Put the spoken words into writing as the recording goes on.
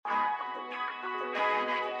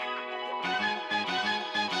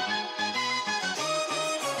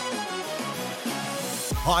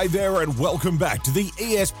Hi there and welcome back to the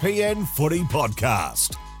ESPN Footy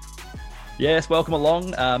Podcast. Yes, welcome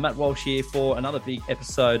along. Matt Walsh here for another big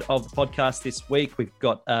episode of the podcast this week. We've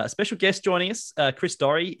got a special guest joining us, Chris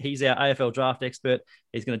Doerre. He's our AFL draft expert.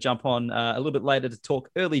 He's going to jump on a little bit later to talk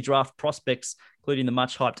early draft prospects, including the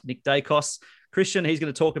much-hyped Nick Dacos. Christian, he's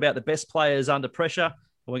going to talk about the best players under pressure.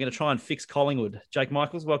 And we're going to try and fix Collingwood. Jake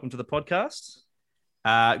Michaels, welcome to the podcast.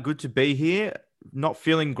 Good to be here. Not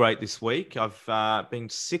feeling great this week. I've been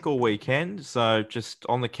sick all weekend, so just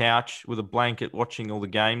on the couch with a blanket watching all the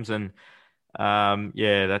games, and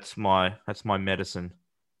that's my medicine.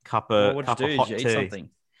 Cup of hot Did you eat tea. something?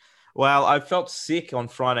 Well, I felt sick on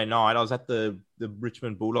Friday night. I was at the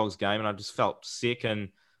Richmond Bulldogs game, and I just felt sick. And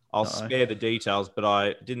I'll spare the details, but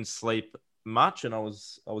I didn't sleep much, and I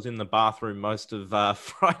was in the bathroom most of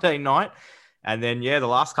Friday night, and then the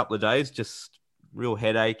last couple of days just real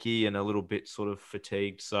headachy and a little bit sort of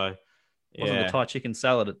fatigued. So, Wasn't the Thai chicken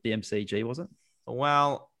salad at the MCG, was it?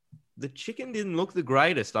 Well, the chicken didn't look the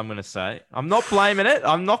greatest, I'm going to say. I'm not blaming it.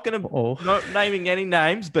 I'm not going to not naming any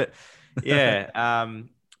names, but don't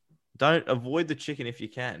avoid the chicken if you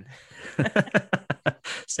can.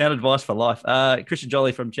 Sound advice for life. Christian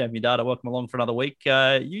Jolly from Champion Data, welcome along for another week.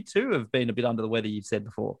 You too have been a bit under the weather, you've said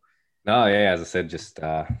before. Oh, yeah, as I said, just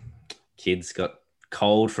kids got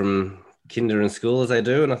cold from kinder and school as they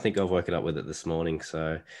do, and I think I've woken up with it this morning.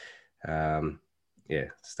 So,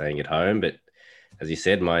 staying at home. But as you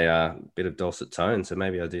said, my bit of dulcet tone, so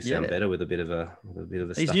maybe I do sound better with a bit of a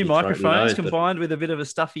These new microphones combined with a bit of a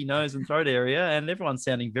stuffy nose and throat area, and everyone's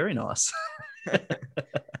sounding very nice.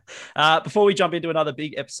 Before we jump into another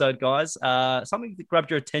big episode, guys, something that grabbed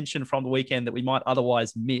your attention from the weekend that we might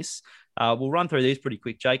otherwise miss. We'll run through these pretty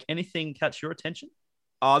quick. Jake, anything catch your attention?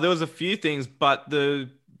 There was a few things, but the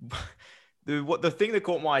thing that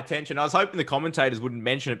caught my attention, I was hoping the commentators wouldn't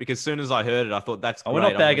mention it, because as soon as I heard it, I thought that's great. We're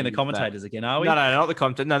not bagging the commentators again, are we? No, not the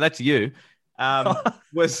commentators. No, that's you.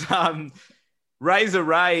 Was Razor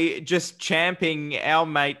Ray just champing our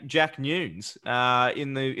mate Jack Nunes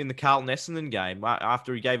in the Carlton Essendon game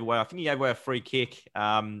after he gave away, I think he gave away a free kick,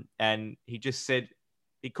 and he just said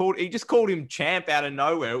he just called him champ out of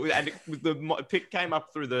nowhere, and the pick came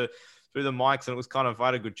up through the mics, and it was kind of, I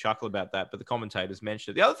had a good chuckle about that, but the commentators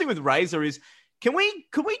mentioned it. The other thing with Razor is, can we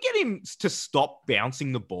get him to stop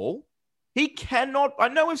bouncing the ball? He cannot, I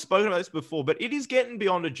know we've spoken about this before, but it is getting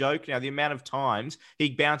beyond a joke now, the amount of times he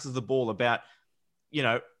bounces the ball about,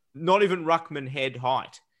 not even ruckman head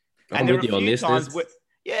height. And there are a few times where,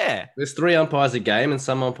 there's 3 umpires a game, and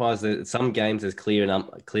some games there's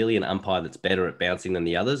clearly an umpire that's better at bouncing than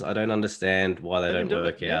the others. I don't understand why they don't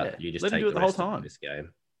work out. You just take the whole time of this game.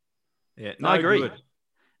 Yeah, I agree.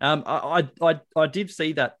 I did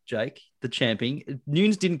see that, Jake, the champing.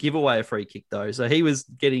 Nunes didn't give away a free kick, though. So he was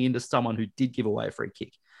getting into someone who did give away a free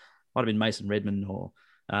kick. Might have been Mason Redmond or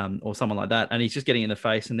someone like that. And he's just getting in the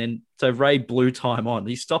face. And then, so Ray blew time on.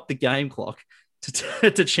 He stopped the game clock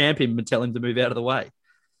to champ him and tell him to move out of the way.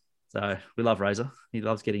 So we love Razor. He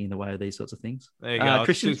loves getting in the way of these sorts of things. There you go.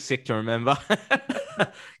 Christian, too sick to remember.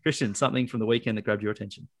 Christian, something from the weekend that grabbed your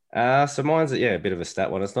attention? So mine's a bit of a stat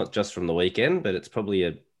one. It's not just from the weekend, but it's probably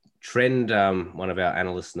a trend one of our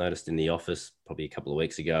analysts noticed in the office probably a couple of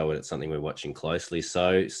weeks ago, and it's something we're watching closely.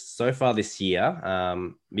 So far this year,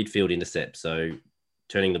 midfield intercept, so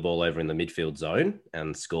turning the ball over in the midfield zone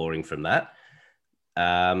and scoring from that.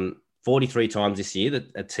 43 times this year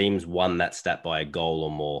that a team's won that stat by a goal or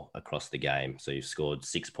more across the game. So you've scored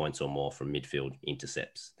 6 points or more from midfield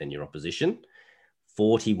intercepts than your opposition.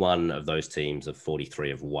 41 of those teams of 43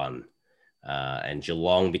 have won. And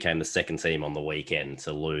Geelong became the second team on the weekend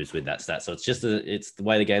to lose with that stat. So it's the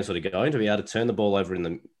way the game's sort of going, to be able to turn the ball over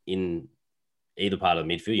in either part of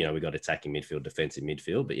the midfield. We've got attacking midfield, defensive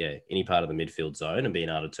midfield, but any part of the midfield zone, and being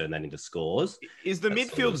able to turn that into scores. Is the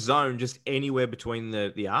midfield zone just anywhere between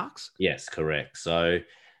the arcs? Yes, correct. So,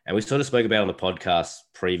 and we sort of spoke about on the podcast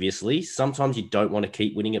previously, sometimes you don't want to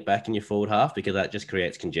keep winning it back in your forward half, because that just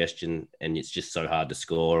creates congestion and it's just so hard to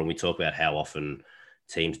score. And we talk about how often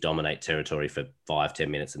teams dominate territory for 5-10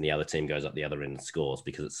 minutes and the other team goes up the other end and scores,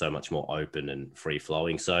 because it's so much more open and free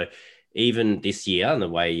flowing. So even this year, and the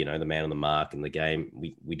way, the man on the mark and the game,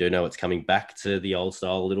 we do know it's coming back to the old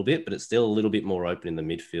style a little bit, but it's still a little bit more open in the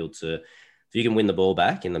midfield. If you can win the ball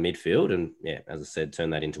back in the midfield and, as I said, turn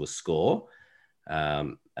that into a score.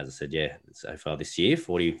 As I said, so far this year,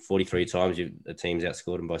 43 times the team's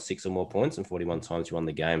outscored them by 6 or more points, and 41 times you won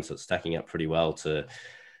the game. So it's stacking up pretty well to,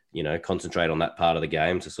 concentrate on that part of the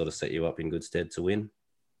game to sort of set you up in good stead to win.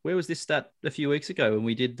 where was this stat a few weeks ago when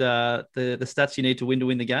we did the stats you need to win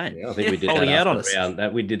the game? Yeah, I think we did Holding that out on after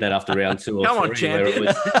us. we did that after round 2 or Come 3. on, champion.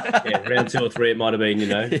 Where it was, round 2 or 3, it might have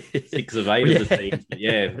been, 6 of 8 of the teams.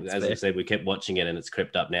 But as fair. I said, we kept watching it and it's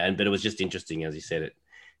crept up now. But it was just interesting, as you said, it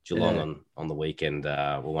Geelong on the weekend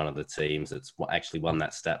were one of the teams that's actually won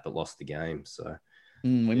that stat but lost the game. So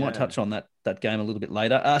we might touch on that game a little bit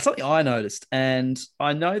later. Something I noticed, and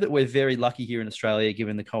I know that we're very lucky here in Australia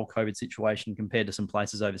given the whole COVID situation compared to some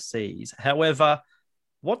places overseas. However,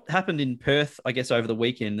 what happened in Perth, I guess, over the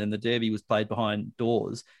weekend, and the derby was played behind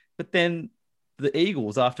doors, but then the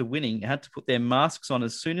Eagles, after winning, had to put their masks on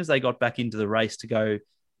as soon as they got back into the race to go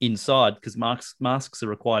inside because masks are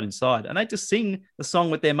required inside. And they just sing the song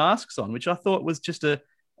with their masks on, which I thought was just a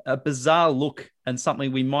bizarre look and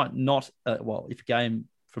something we might not, if a game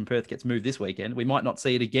from Perth gets moved this weekend, we might not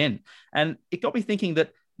see it again. And it got me thinking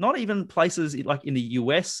that not even places like in the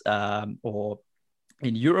US or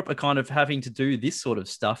in Europe are kind of having to do this sort of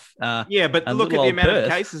stuff. But look at the amount of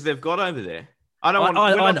cases they've got over there. We're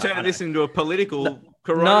not turning this into a political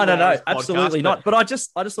coronavirus No, podcast, absolutely not. But I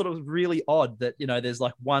just thought it was really odd that, there's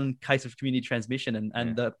like one case of community transmission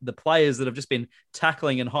and the players that have just been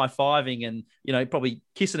tackling and high-fiving and, probably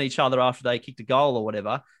kissing each other after they kicked a goal or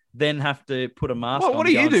whatever, then have to put a mask on. What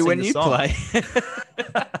do you do when you play?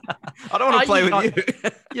 I don't want to play with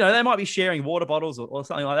you. They might be sharing water bottles or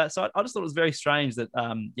something like that. So I just thought it was very strange that,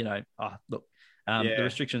 the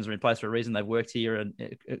restrictions are in place for a reason. They've worked here and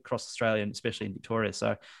across Australia and especially in Victoria.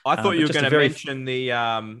 So I thought you were going to mention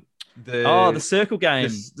the circle game,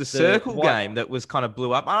 the circle game that was kind of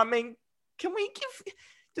blew up. I mean,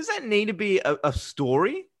 does that need to be a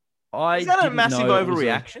story? Is that a massive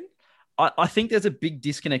overreaction? I think there's a big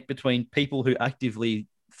disconnect between people who actively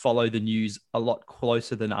follow the news a lot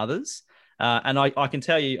closer than others. And I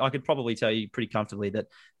could probably tell you pretty comfortably that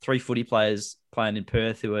 3 footy players playing in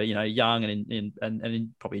Perth who are, young and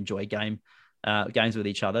probably enjoy games with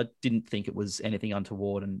each other didn't think it was anything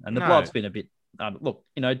untoward. And the blood's been a bit,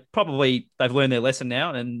 probably they've learned their lesson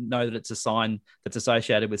now and know that it's a sign that's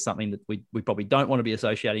associated with something that we probably don't want to be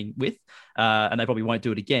associating with. And they probably won't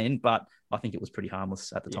do it again. But I think it was pretty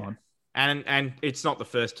harmless at the time. And it's not the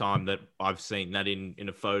first time that I've seen that in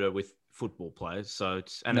a photo with football players. So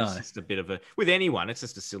it's just a bit of with anyone, it's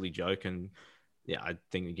just a silly joke. And I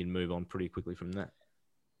think we can move on pretty quickly from that.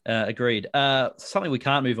 Agreed. Something we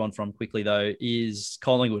can't move on from quickly though is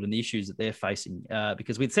Collingwood and the issues that they're facing.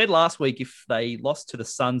 Because we'd said last week, if they lost to the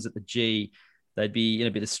Suns at the G, they'd be in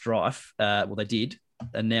a bit of strife. Well, they did.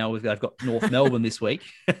 And now they've got North Melbourne this week.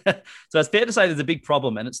 So it's fair to say there's a big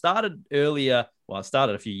problem. And it started earlier. Well, it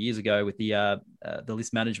started a few years ago with the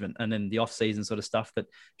list management and then the off-season sort of stuff that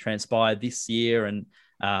transpired this year. And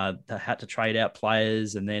they had to trade out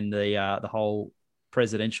players and then the whole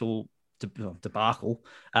presidential debacle.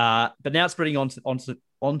 But now it's spreading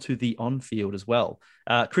onto the on-field as well.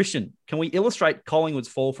 Christian, can we illustrate Collingwood's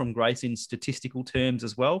fall from grace in statistical terms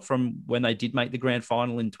as well from when they did make the grand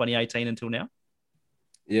final in 2018 until now?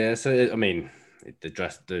 Yeah, so, I mean,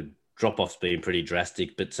 the drop-off's been pretty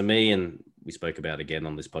drastic, but to me, and we spoke about again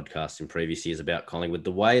on this podcast in previous years about Collingwood,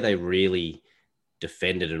 the way they really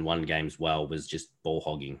defended and won games well was just ball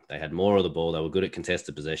hogging. They had more of the ball. They were good at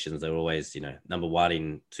contested possessions. They were always, number 1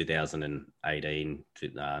 in 2018,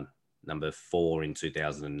 number 4 in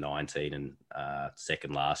 2019, and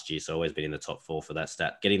second last year. So always been in the top 4 for that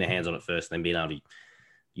stat. Getting their hands on it first, and then being able to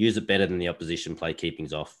use it better than the opposition, play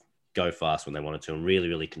keepings off, go fast when they wanted to, and really,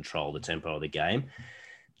 really control the tempo of the game.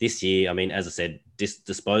 This year, I mean, as I said,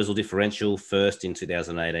 disposal differential, first in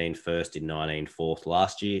 2018, first in 19, fourth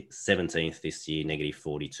last year, 17th this year, negative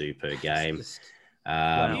 42 per game.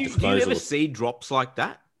 Do you ever see drops like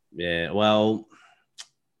that? Yeah, well,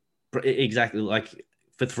 exactly. Like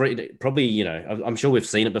for 3, probably, I'm sure we've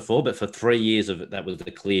seen it before, but for 3 years of it, that was the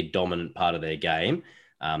clear dominant part of their game.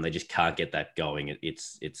 They just can't get that going.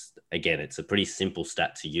 It's a pretty simple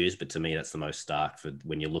stat to use, but to me, that's the most stark for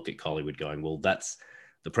when you look at Collingwood going, well, that's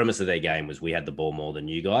the premise of their game was we had the ball more than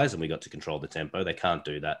you guys and we got to control the tempo. They can't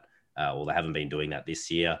do that, or they haven't been doing that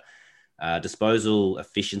this year. Disposal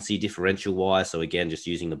efficiency differential wise. So again, just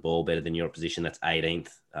using the ball better than your opposition, that's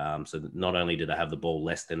 18th. So not only do they have the ball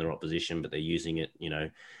less than their opposition, but they're using it,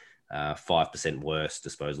 5% worse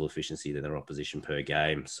disposal efficiency than their opposition per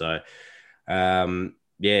game. So,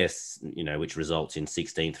 yes, which results in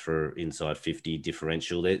 16th for inside 50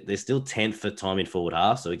 differential. They're still 10th for time in forward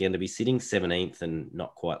half. So again, to be sitting 17th and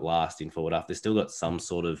not quite last in forward half, they've still got some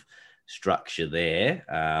sort of structure there.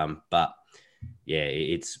 But yeah,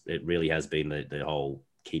 it really has been the whole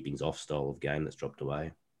keepings off style of game that's dropped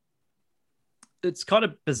away. It's kind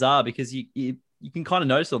of bizarre because you can kind of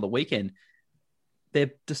notice on the weekend,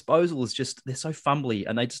 their disposal is just, they're so fumbly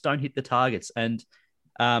and they just don't hit the targets. And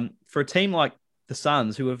for a team like the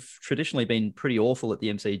Suns, who have traditionally been pretty awful at the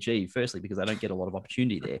MCG, firstly, because they don't get a lot of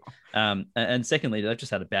opportunity there. And secondly, they've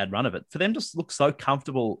just had a bad run of it. For them to look so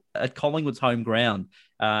comfortable at Collingwood's home ground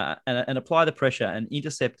and apply the pressure and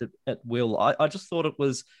intercept at will, I just thought it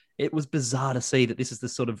was bizarre to see that this is the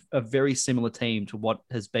sort of a very similar team to what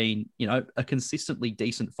has been, a consistently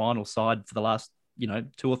decent final side for the last,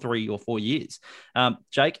 2 or 3 or 4 years.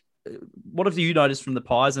 Jake, what have you noticed from the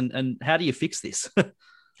Pies and how do you fix this?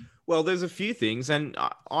 Well, there's a few things, and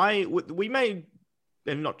we made,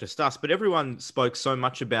 and not just us, but everyone spoke so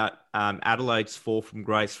much about Adelaide's fall from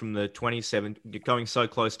grace from the 27, going so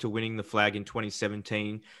close to winning the flag in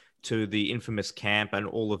 2017 to the infamous camp and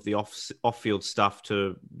all of the off-field stuff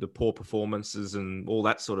to the poor performances and all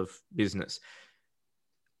that sort of business.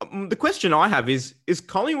 The question I have is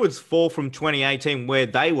Collingwood's fall from 2018, where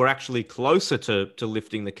they were actually closer to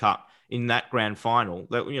lifting the cup in that grand final,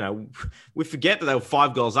 that, we forget that they were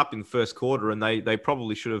 5 goals up in the first quarter and they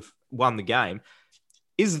probably should have won the game.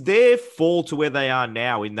 Is their fall to where they are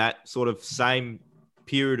now in that sort of same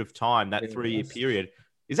period of time, that 3-year period,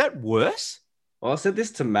 is that worse? Well, I said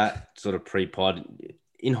this to Matt sort of pre-pod.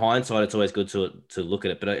 In hindsight, it's always good to look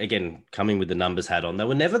at it. But again, coming with the numbers hat on, they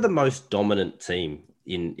were never the most dominant team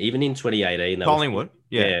even in 2018. Collingwood,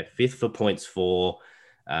 yeah, 5th for points for.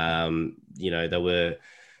 They were,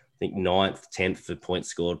 I think, 9th, 10th for points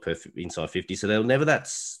scored per inside 50. So they were never that,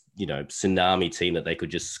 tsunami team that they could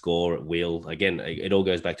just score at will. Again, it all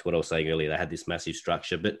goes back to what I was saying earlier. They had this massive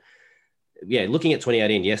structure. But, yeah, looking at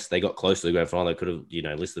 2018, yes, they got close to the grand final. They could have,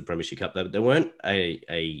 listed the Premiership Cup. They weren't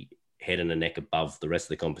a head and a neck above the rest of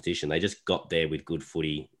the competition. They just got there with good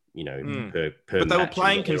footy, per but they were match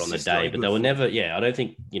playing on the day. But they were never, I don't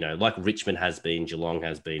think, like Richmond has been, Geelong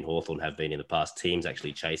has been, Hawthorn have been in the past, teams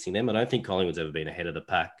actually chasing them. I don't think Collingwood's ever been ahead of the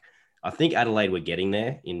pack. I think Adelaide were getting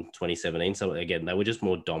there in 2017. So again, they were just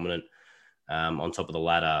more dominant on top of the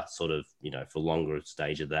ladder, sort of, for longer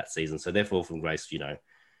stage of that season. So therefore, from grace,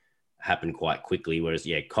 happened quite quickly. Whereas,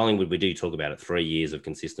 Collingwood, we do talk about it, 3 years of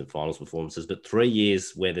consistent finals performances, but 3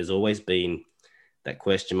 years where there's always been that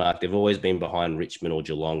question mark. They've always been behind Richmond or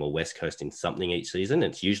Geelong or West Coast in something each season.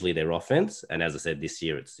 It's usually their offense. And as I said, this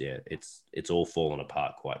year, it's all fallen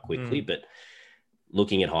apart quite quickly. But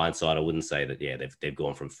looking at hindsight, I wouldn't say that, they've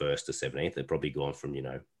gone from 1st to 17th. They've probably gone from,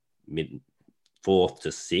 mid 4th to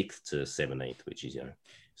 6th to 17th, which is,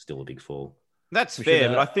 still a big fall. That's fair,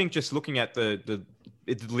 but I think just looking at the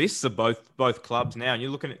lists of both clubs now, and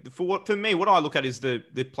you're looking at, for me, what I look at is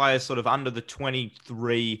the players sort of under the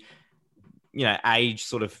 23, age,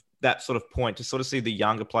 sort of that sort of point, to sort of see the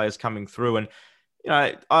younger players coming through. And,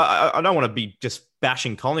 I don't want to be just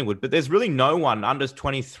bashing Collingwood, but there's really no one under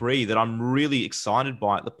 23 that I'm really excited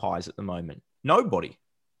by at the Pies at the moment. Nobody.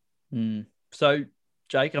 So,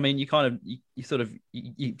 Jake, I mean, you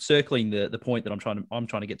circling the point that I'm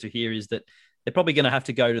trying to get to here is that they're probably going to have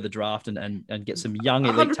to go to the draft and get some young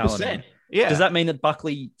elite 100%. talent. Yeah. Does that mean that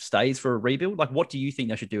Buckley stays for a rebuild? Like, what do you think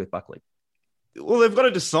they should do with Buckley? Well, they've got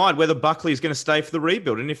to decide whether Buckley is going to stay for the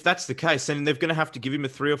rebuild. And if that's the case, then they're going to have to give him a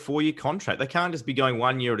 3 or 4 year contract. They can't just be going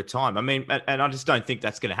 1 year at a time. I mean, and I just don't think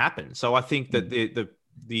that's going to happen. So I think that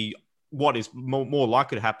the what is more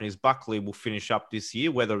likely to happen is Buckley will finish up this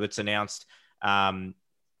year, whether it's announced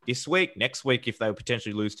this week, next week, if they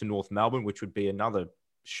potentially lose to North Melbourne, which would be another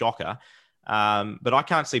shocker. But I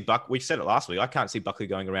can't see we said it last week, I can't see Buckley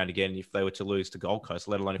going around again if they were to lose to Gold Coast,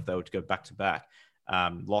 let alone if they were to go back-to-back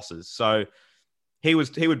losses. So he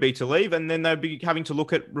would be to leave, and then they'd be having to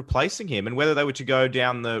look at replacing him, and whether they were to go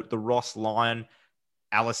down the Ross Lyon,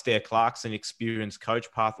 Alistair Clarkson experienced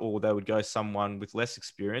coach path, or they would go someone with less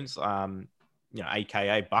experience,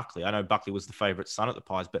 AKA Buckley. I know Buckley was the favourite son at the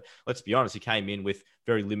Pies, but let's be honest, he came in with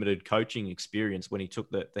very limited coaching experience when he took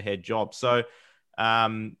the head job. So,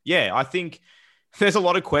 I think there's a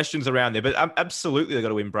lot of questions around there, but absolutely they've got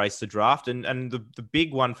to embrace the draft. And the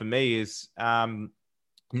big one for me is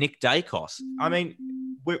Nick Dacos. I mean,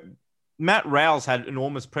 Matt Rowles had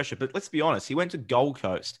enormous pressure, but let's be honest, he went to Gold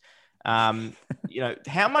Coast. How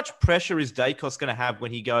much pressure is Dacos going to have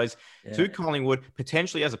when he goes to Collingwood,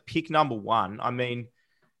 potentially as a pick number 1? I mean,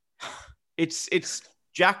 it's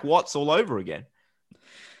Jack Watts all over again.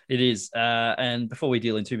 It is. And before we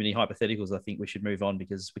deal in too many hypotheticals, I think we should move on,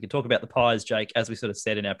 because we can talk about the Pies, Jake, as we sort of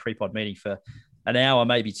said in our pre-pod meeting, for an hour,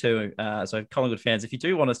 maybe 2. So Collingwood fans, if you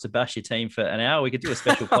do want us to bash your team for an hour, we could do a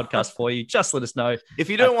special podcast for you. Just let us know. If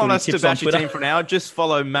you don't want us to bash your team for an hour, just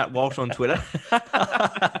follow Matt Walsh on Twitter.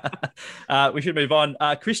 We should move on.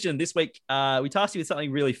 Christian, this week, we tasked you with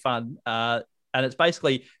something really fun. And it's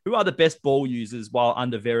basically who are the best ball users while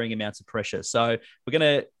under varying amounts of pressure. So we're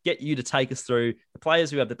going to get you to take us through the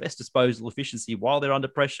players who have the best disposal efficiency while they're under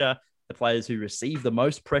pressure, the players who receive the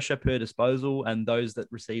most pressure per disposal, and those that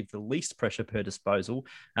receive the least pressure per disposal.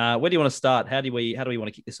 Where do you want to start? How do we want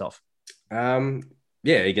to kick this off?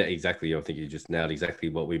 Yeah, exactly. I think you just nailed exactly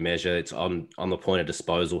what we measure. It's on the point of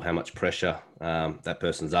disposal, how much pressure that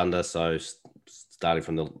person's under. So starting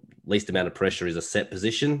from the least amount of pressure is a set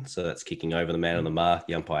position. So that's kicking over the man on the mark.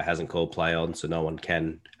 The umpire hasn't called play on, so no one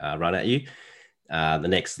can run at you. The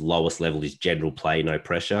next lowest level is general play, no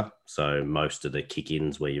pressure. So most of the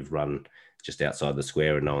kick-ins where you've run just outside the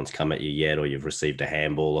square and no one's come at you yet, or you've received a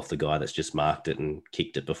handball off the guy that's just marked it and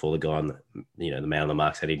kicked it before the guy on the man on the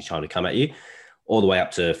mark's had any time to come at you, all the way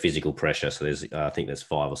up to physical pressure. So I think there's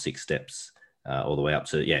 5 or 6 steps all the way up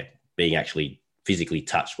to, being actually physically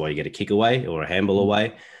touched while you get a kick away or a handball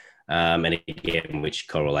away. And again, which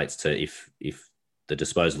correlates to if the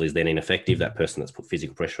disposal is then ineffective, that person that's put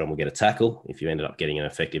physical pressure on will get a tackle. If you ended up getting an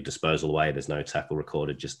effective disposal away, there's no tackle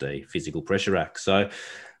recorded, just a physical pressure act. So,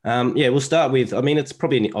 we'll start with, it's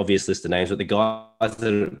probably an obvious list of names, but the guys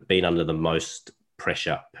that have been under the most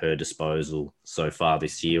pressure per disposal so far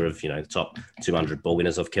this year of, the top 200 ball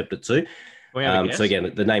winners I've kept it to. So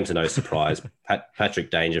again, the names are no surprise.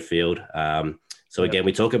 Patrick Dangerfield. So again,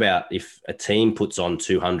 we talk about if a team puts on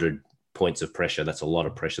 200 points of pressure, that's a lot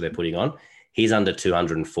of pressure they're putting on. He's under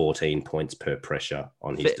 214 points per pressure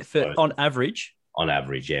on his disposal. On average? On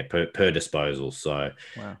average, yeah, per disposal. So,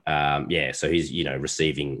 wow. So he's,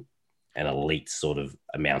 receiving an elite sort of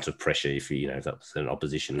amount of pressure if that's an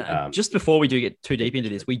opposition. Just before we do get too deep into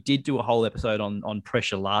this, we did do a whole episode on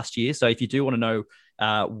pressure last year. So if you do want to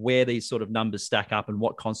know where these sort of numbers stack up and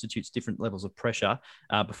what constitutes different levels of pressure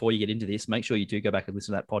before you get into this, make sure you do go back and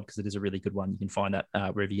listen to that pod because it is a really good one. You can find that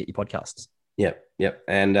wherever you get your podcasts. Yep.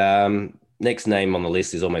 And next name on the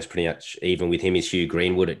list is almost pretty much even with him is Hugh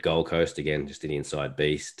Greenwood at Gold Coast. Again, just an inside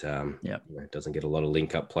beast. Doesn't get a lot of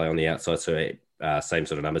link-up play on the outside. So same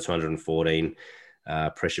sort of number, 214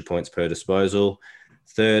 pressure points per disposal.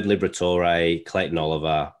 Third, Liberatore, Clayton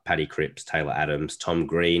Oliver, Paddy Cripps, Taylor Adams, Tom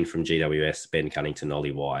Green from GWS, Ben Cunnington,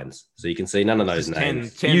 Ollie Wines. So you can see none of those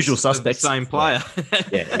names. 10 usual suspects. Same player.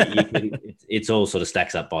 It's all sort of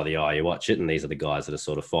stacks up by the eye. You watch it, and these are the guys that are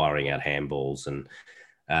sort of firing out handballs and,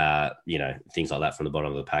 things like that from the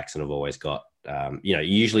bottom of the packs and have always got, you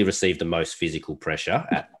usually receive the most physical pressure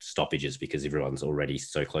at stoppages because everyone's already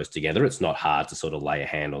so close together. It's not hard to sort of lay a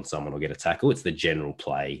hand on someone or get a tackle. It's the general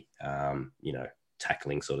play,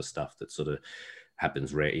 tackling sort of stuff that sort of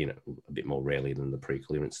happens a bit more rarely than the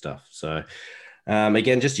pre-clearance stuff. So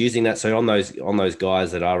again, just using that. So on those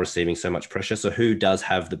guys that are receiving so much pressure. So who does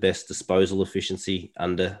have the best disposal efficiency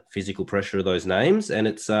under physical pressure of those names? And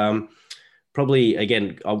it's probably,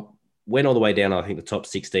 again, I went all the way down, I think the top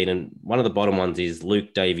 16, and one of the bottom ones is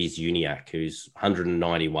Luke Davies-Uniacke, who's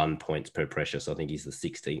 191 points per pressure. So I think he's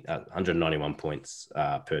the 191 points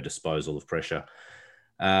per disposal of pressure.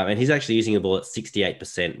 And he's actually using the ball at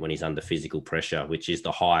 68% when he's under physical pressure, which is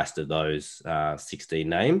the highest of those 16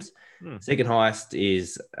 names. Second highest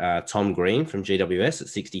is Tom Green from GWS at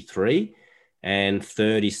 63, and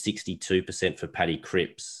third is 62% for Paddy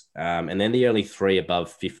Cripps. And then the only three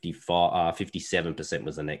above 57%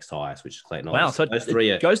 was the next highest, which is Clayton. Wow, so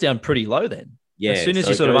it goes down pretty low then. Yeah, as soon as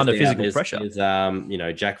you're sort of under physical pressure. There's,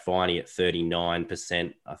 Jack Viney at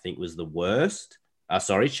 39%, I think was the worst.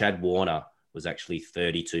 Chad Warner was actually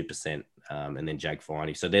 32%, and then Jag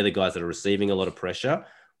Viney. So they're the guys that are receiving a lot of pressure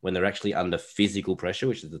when they're actually under physical pressure,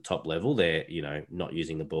 which is the top level. They're, not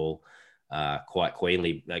using the ball quite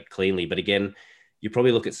cleanly. But again, you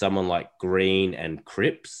probably look at someone like Green and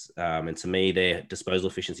Cripps, and to me, their disposal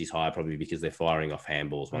efficiency is higher probably because they're firing off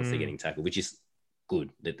handballs once they're getting tackled, which is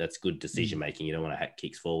good. That's good decision making. You don't want to hack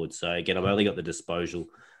kicks forward. So again, I've only got the disposal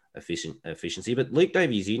efficiency, but Luke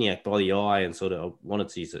Davies-Uniacke by the eye, and sort of I wanted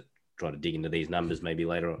to try to dig into these numbers maybe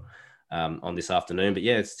later on this afternoon. But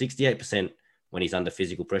yeah, it's 68% when he's under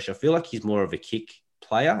physical pressure. I feel like he's more of a kick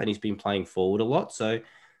player and he's been playing forward a lot. So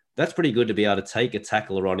that's pretty good to be able to take a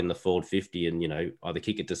tackler on in the forward 50 and, either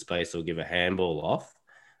kick it to space or give a handball off.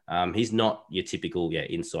 He's not your typical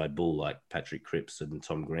inside bull like Patrick Cripps and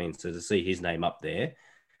Tom Green. So to see his name up there.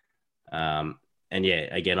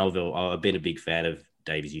 Again, I've been a big fan of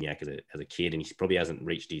Davies-Uniacke as a kid, and he probably hasn't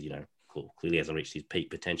reached his, clearly hasn't reached his peak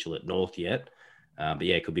potential at North yet. But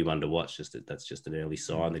it could be one to watch. That's just an early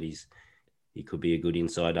sign that he could be a good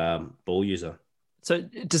inside ball user. So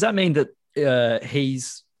does that mean that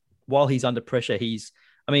while he's under pressure,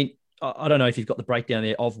 I don't know if you've got the breakdown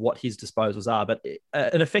there of what his disposals are, but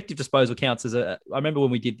an effective disposal counts as I remember when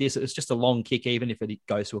we did this, it was just a long kick, even if it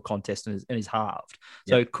goes to a contest and is halved.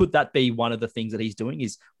 So Yep. could that be one of the things that he's doing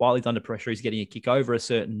is while he's under pressure, he's getting a kick over a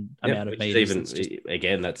certain amount of meters?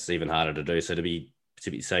 Again, that's even harder to do. So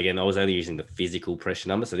so again, I was only using the physical pressure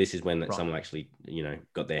number. So this is when someone actually,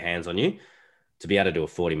 got their hands on you. To be able to do a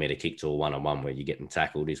 40-meter kick to a one-on-one where you're getting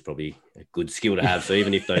tackled is probably a good skill to have. So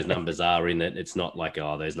even if those numbers are in it, it's not like,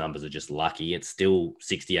 those numbers are just lucky. It's still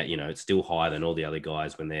 68, it's still higher than all the other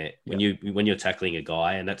guys when you're tackling a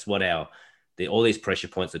guy. And that's what all these pressure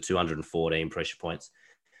points, the 214 pressure points.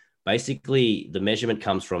 Basically, the measurement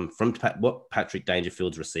comes from what Patrick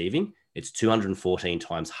Dangerfield's receiving. It's 214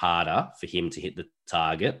 times harder for him to hit the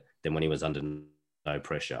target than when he was under no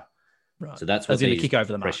pressure. Right. So that's what these kick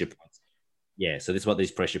over the pressure mark. points. Yeah, so this is what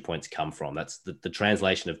these pressure points come from. That's the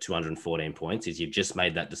translation of 214 points is you've just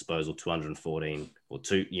made that disposal 214 or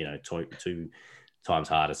two times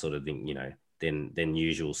harder sort of thing, than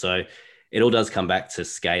usual. So it all does come back to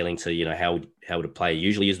scaling to, how the player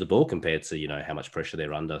usually use the ball compared to, how much pressure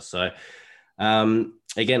they're under. So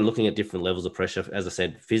again, looking at different levels of pressure, as I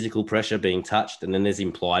said, physical pressure being touched, and then there's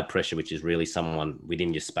implied pressure, which is really someone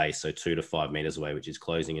within your space, so 2 to 5 meters away, which is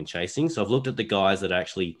closing and chasing. So I've looked at the guys that are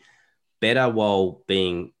actually better while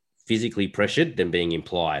being physically pressured than being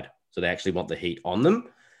implied. So they actually want the heat on them.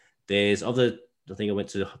 I think I went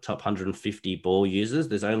to the top 150 ball users.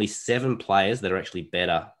 There's only 7 players that are actually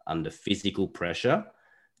better under physical pressure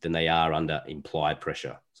than they are under implied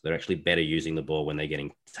pressure. So they're actually better using the ball when they're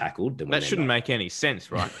getting tackled. That shouldn't make any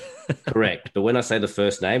sense, right? Correct. But when I say the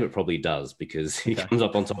first name, it probably does because he comes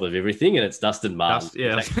up on top of everything, and it's Dustin Martin.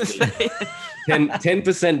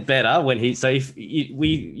 10% better when he. So if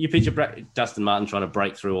you picture Dustin Martin trying to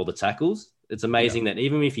break through all the tackles, it's amazing that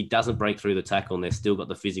even if he doesn't break through the tackle and they've still got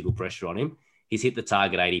the physical pressure on him, he's hit the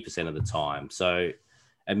target 80% of the time. So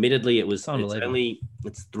admittedly, it's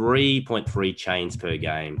 3.3 chains per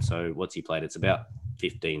game. So what's he played? It's about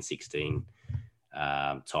 15, 16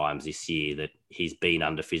 times this year that he's been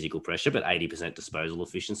under physical pressure, but 80% disposal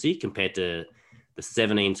efficiency compared to the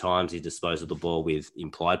 17 times he disposed of the ball with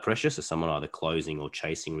implied pressure. So someone either closing or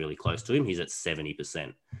chasing really close to him, he's at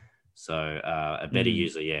 70%. So a better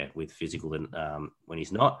user, with physical than when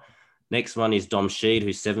he's not. Next one is Dom Sheed,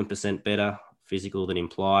 who's 7% better physical than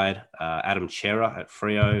implied. Adam Chera at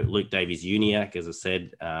Freo. Luke Davies-Uniacke, as I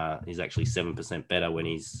said, he's actually 7% better when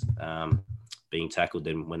he's being tackled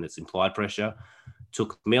than when it's implied pressure.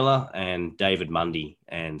 Took Miller and David Mundy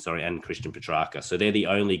and Christian Petrarca. So they're the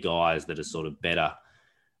only guys that are sort of better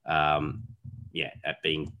at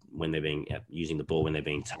using the ball when they're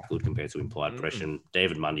being tackled compared to implied pressure. And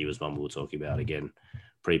David Mundy was one we were talking about again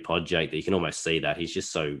pre-pod, Jake, that you can almost see that he's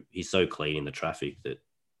so clean in the traffic that,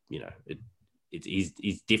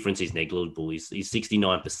 his difference is negligible. He's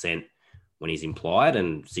 69% when he's implied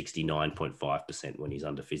and 69.5% when he's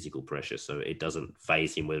under physical pressure. So it doesn't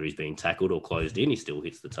phase him whether he's being tackled or closed in. He still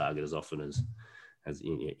hits the target as often as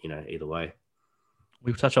either way.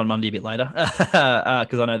 We'll touch on Mundy a bit later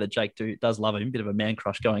because I know that Jake does love him. Bit of a man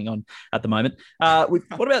crush going on at the moment. What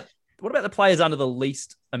about the players under the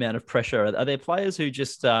least amount of pressure? Are there players who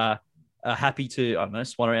just are happy to, I don't know,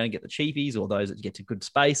 swan around and get the cheapies, or those that get to good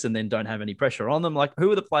space and then don't have any pressure on them? Like,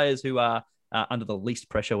 who are the players who are under the least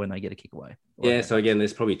pressure when they get a kick away? So again,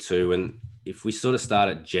 there's probably 2. And if we sort of start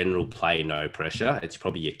at general play, no pressure, it's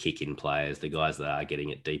probably your kick-in players, the guys that are getting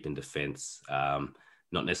it deep in defence,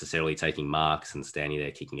 not necessarily taking marks and standing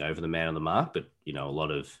there kicking over the man on the mark, but, a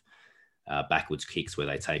lot of backwards kicks where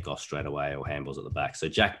they take off straight away or handballs at the back. So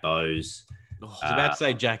Jack Bowes. I was about to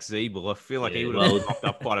say Jack Zeeble. I feel like he would have knocked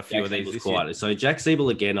up quite a few of these this year. So Jack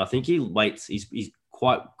Zeeble, again, I think he waits. He's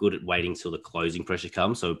quite good at waiting till the closing pressure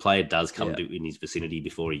comes. So a player does come in his vicinity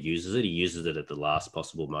before he uses it. He uses it at the last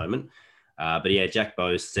possible moment. Jack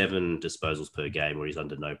Bowes, 7 disposals per game where he's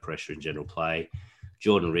under no pressure in general play.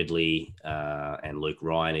 Jordan Ridley and Luke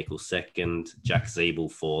Ryan equals second. Jack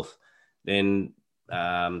Zeeble, fourth. Then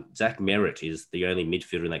Zach Merritt is the only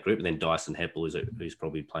midfielder in that group. And then Dyson Heppel who's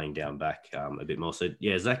probably playing down back a bit more. So,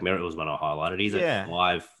 Zach Merritt was one I highlighted. He's at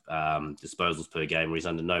 5 disposals per game where he's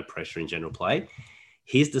under no pressure in general play.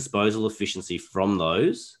 His disposal efficiency from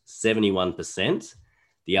those, 71%.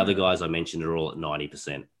 The other guys I mentioned are all at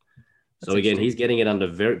 90%. So again, he's getting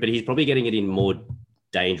it but he's probably getting it in more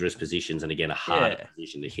dangerous positions and again, a harder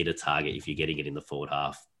position to hit a target if you're getting it in the forward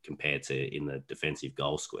half compared to in the defensive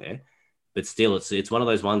goal square. But still, it's one of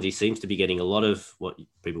those ones he seems to be getting a lot of what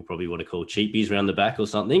people probably want to call cheapies around the back or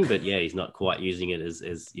something. But he's not quite using it as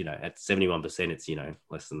at 71%, it's,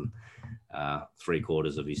 less than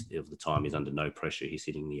 3/4 of the time he's under no pressure. He's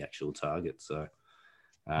hitting the actual target. So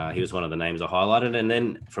He was one of the names I highlighted. And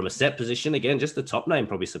then from a set position, again, just the top name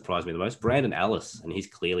probably surprised me the most, Brandon Ellis. And he's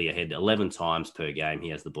clearly ahead 11 times per game. He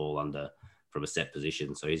has the ball under from a set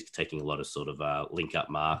position. So he's taking a lot of sort of link-up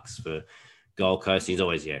marks for Gold Coast. He's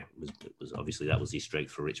always, was obviously that was his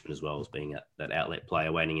strength for Richmond as well, as being that outlet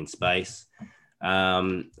player waiting in space.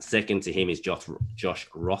 Second to him is Josh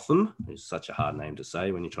Rotham, who's such a hard name to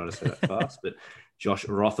say when you try to say that fast. But Josh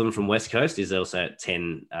Rotham from West Coast is also at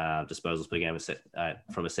 10 disposals per game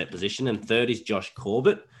from a set position. And third is Josh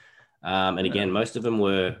Corbett. And again, most of them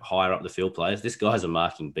were higher up the field players. This guy's a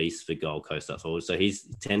marking beast for Gold Coast up forward. So he's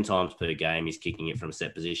 10 times per game. He's kicking it from a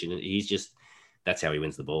set position. That's how he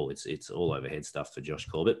wins the ball. It's all overhead stuff for Josh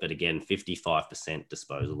Corbett. But again, 55%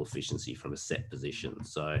 disposal efficiency from a set position.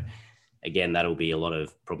 So again, that'll be a lot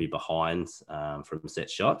of probably behinds from set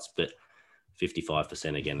shots, but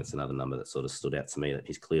 55%, again, it's another number that sort of stood out to me, that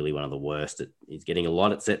he's clearly one of the worst. He's getting a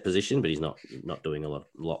lot at set position, but he's not doing a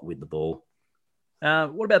lot with the ball.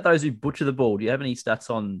 What about those who butcher the ball? Do you have any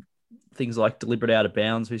stats on things like deliberate out of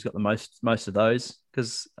bounds? Who's got the most of those?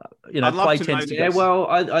 Because play tends to. Yeah, well,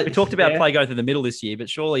 we talked about play going through the middle this year, but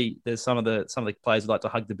surely there's some of the players who like to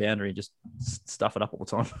hug the boundary and just stuff it up all the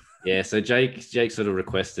time. Yeah, so Jake sort of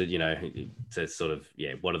requested, to sort of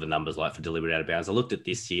what are the numbers like for deliberate out of bounds? I looked at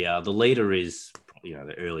this year. The leader is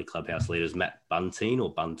the early clubhouse leader is Matt Bunteen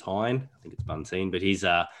or Buntine. I think it's Bunteen, but he's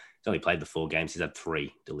only played the 4 games. He's had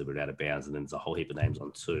 3 deliberate out of bounds, and then there's a whole heap of names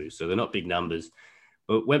on 2. So they're not big numbers.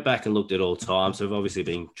 But went back and looked at all time. So we've obviously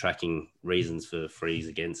been tracking reasons for frees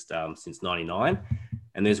against since 99.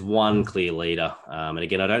 And there's one clear leader. And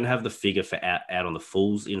again, I don't have the figure for out on the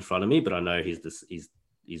fulls in front of me, but I know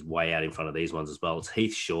he's way out in front of these ones as well. It's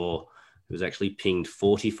Heath Shaw, who's actually pinged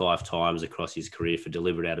 45 times across his career for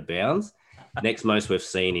deliberate out of bounds. Next most we've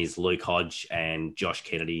seen is Luke Hodge and Josh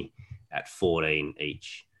Kennedy at 14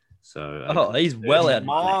 each. So he's well out,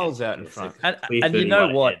 miles out in front. And you know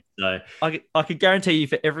what? Ahead, so. I could guarantee you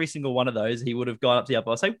for every single one of those, he would have gone up to the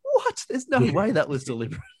umpire and say, "What? There's no way that was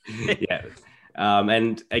deliberate." Yeah.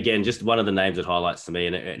 And again, just one of the names that highlights to me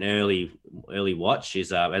an early watch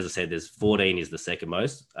is, as I said, there's 14 is the second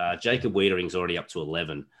most. Jacob Wiedering's already up to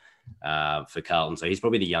 11 for Carlton. So he's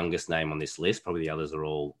probably the youngest name on this list. Probably the others are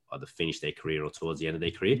all either finished their career or towards the end of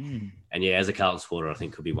their career. And as a Carlton supporter, I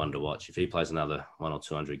think could be one to watch. If he plays another 100 or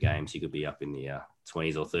 200 games, he could be up in the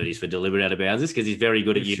 20s or 30s for deliberate out of bounds, because he's very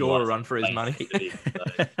good at sure run for his money.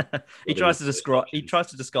 He tries to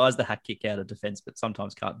disguise the hack kick out of defense, but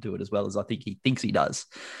sometimes can't do it as well as I think he thinks he does.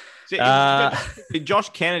 Josh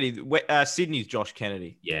Kennedy, Sydney's Josh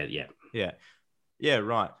Kennedy. Yeah,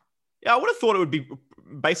 right. Yeah, I would have thought it would be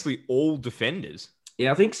basically all defenders.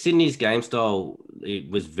 Yeah, I think Sydney's game style, it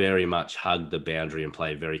was very much hug the boundary and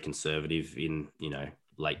play very conservative in,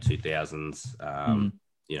 late 2000s,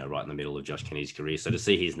 right in the middle of Josh Kennedy's career. So to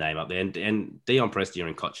see his name up there, and Dion Prestia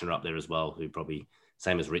and Cochin are up there as well, who probably,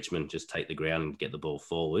 same as Richmond, just take the ground and get the ball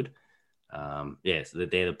forward. So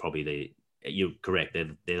they're probably you're correct,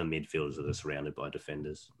 they're the midfielders that are surrounded by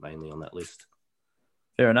defenders, mainly on that list.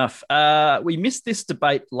 Fair enough. We missed this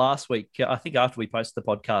debate last week. I think after we posted the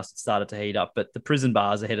podcast, it started to heat up, but the prison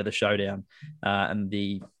bars ahead of the showdown and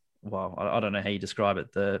I don't know how you describe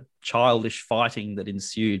it, the childish fighting that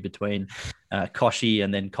ensued between Koshy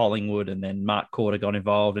and then Collingwood, and then Mark Corder got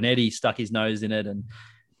involved and Eddie stuck his nose in it. And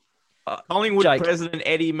Collingwood President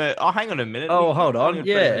Eddie... hang on a minute. Oh, hold on.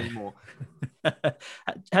 Yeah.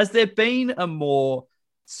 Has there been a more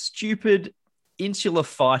stupid insular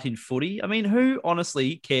fight in footy? I mean, who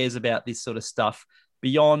honestly cares about this sort of stuff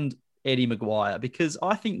beyond Eddie Maguire? Because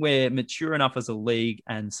I think we're mature enough as a league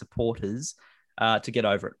and supporters to get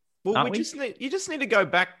over it. Well, you just need to go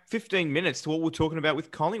back 15 minutes to what we're talking about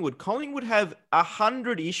with Collingwood. Collingwood have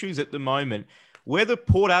 100 issues at the moment. Whether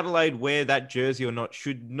Port Adelaide wear that jersey or not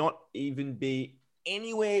should not even be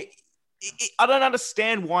anywhere. I don't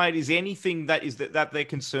understand why it is anything that they're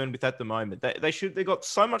concerned with at the moment. They've got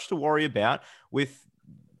so much to worry about with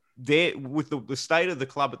the state of the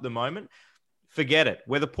club at the moment. Forget it.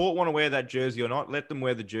 Whether Port want to wear that jersey or not, let them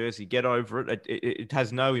wear the jersey. Get over it. It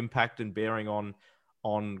has no impact and bearing on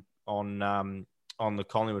the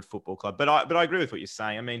Collingwood Football Club. But I agree with what you're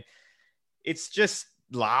saying. I mean, it's just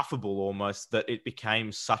laughable almost that it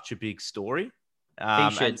became such a big story.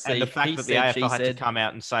 And the fact that the AFL had to come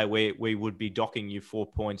out and say we would be docking you 4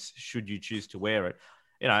 points should you choose to wear it.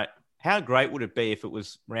 How great would it be if it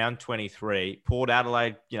was round 23, Port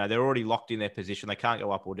Adelaide, they're already locked in their position. They can't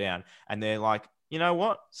go up or down. And they're like, you know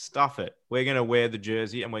what? Stuff it. We're going to wear the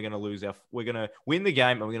jersey and we're going to win the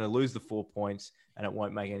game and we're going to lose the 4 points and it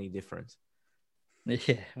won't make any difference.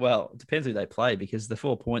 Yeah, well, it depends who they play because the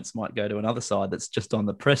 4 points might go to another side that's just on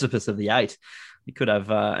the precipice of the 8. You could have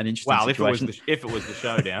an interesting situation. If it was the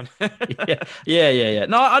showdown. Yeah.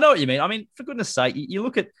 No, I know what you mean. I mean, for goodness sake, you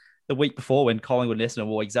look at the week before when Collingwood and Essendon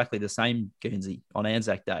wore exactly the same Guernsey on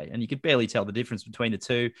Anzac Day, and you could barely tell the difference between the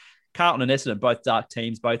two. Carlton and Essendon, both dark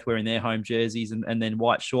teams, both wearing their home jerseys and then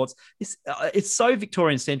white shorts. It's so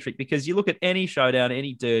Victorian-centric because you look at any showdown,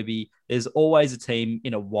 any derby, there's always a team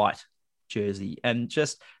in a white jersey. And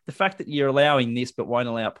just the fact that you're allowing this but won't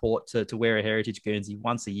allow Port to wear a heritage Guernsey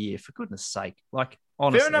once a year, for goodness sake. Like,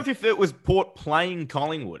 honestly. Fair enough if it was Port playing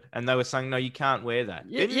Collingwood and they were saying, no, you can't wear that.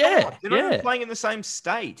 Yeah, They're not even playing in the same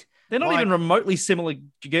state. They're not even remotely similar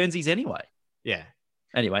Guernseys anyway. Yeah.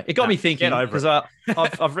 Anyway, it got me thinking because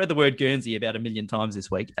I've read the word Guernsey about 1 million times this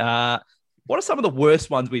week. What are some of the worst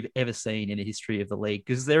ones we've ever seen in the history of the league?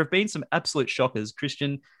 Because there have been some absolute shockers.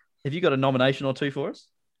 Christian, have you got a nomination or two for us?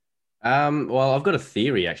 Well, I've got a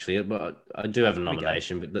theory actually, but I do have a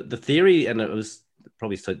nomination. But the theory, and it was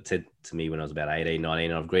probably said to me when I was about 18,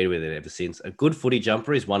 19, and I've agreed with it ever since. A good footy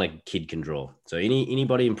jumper is one a kid can draw. So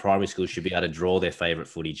anybody in primary school should be able to draw their favourite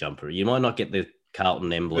footy jumper. You might not get the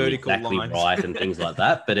Carlton emblem Vertical exactly lines. right and things like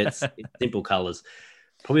that, but it's simple colours.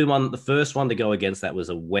 Probably the first one to go against that was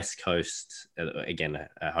a West Coast, again,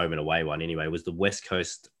 a home and away one anyway, was the West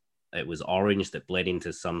Coast. It was orange that bled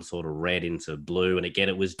into some sort of red into blue. And again,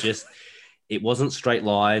 it wasn't straight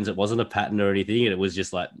lines. It wasn't a pattern or anything. And it was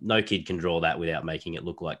just like, no kid can draw that without making it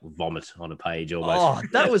look like vomit on a page almost. Oh,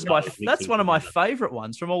 that's one of my favorite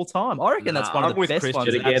ones from all time. I reckon that's one of the best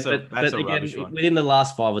ones. But again, within the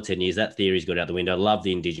last 5 or 10 years, that theory's got out the window. I love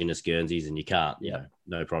the Indigenous Guernseys and you can't,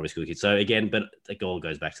 no primary school kids. So again, but it all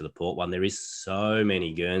goes back to the Port one. There is so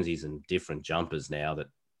many Guernseys and different jumpers now that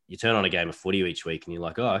you turn on a game of footy each week and you're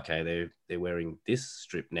like, oh, okay, they're wearing this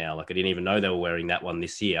strip now. Like I didn't even know they were wearing that one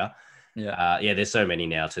this year. Yeah. There's so many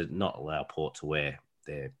now. To not allow Port to wear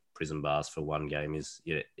their prison bars for one game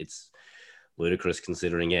it's ludicrous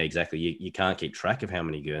considering, exactly. You can't keep track of how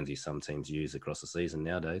many Guernseys some teams use across the season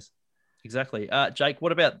nowadays. Exactly. Jake,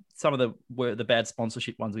 what about some of the bad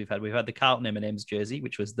sponsorship ones we've had? We've had the Carlton M&M's jersey,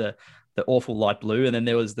 which was the awful light blue. And then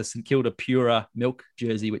there was the St Kilda Pura milk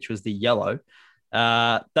jersey, which was the yellow.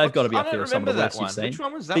 They've got to be up there with some of the worst you've seen. Which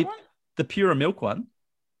one was that one? The Pura milk one.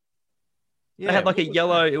 Yeah, they had like a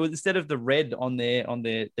yellow. It was instead of the red on their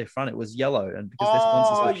front, it was yellow, and because their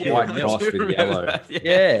sponsors were white cross with yellow.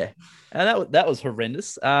 That, and that was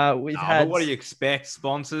horrendous. We've had. But what do you expect?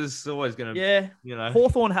 Sponsors always going to. Yeah,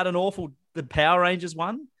 Hawthorn had an awful the Power Rangers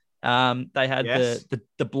one. They had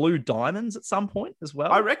the blue diamonds at some point as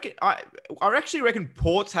well. I actually reckon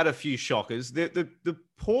Port's had a few shockers. The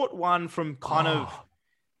Port one from kind of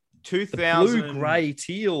 2000, the blue grey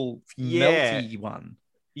teal melty one.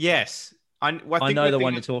 Yes. I know the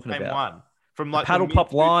one you're talking about. One from like the paddle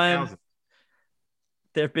pop line.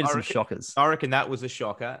 There have been some shockers. I reckon that was a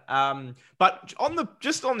shocker. But on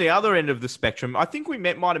the other end of the spectrum, I think we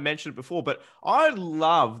might have mentioned it before, but I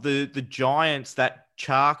love the Giants, that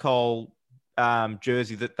charcoal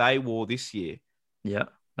jersey that they wore this year. Yeah,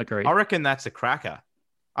 agreed. I reckon that's a cracker.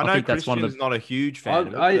 I know Christian's not a huge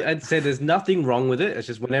fan. I'd say there's nothing wrong with it. It's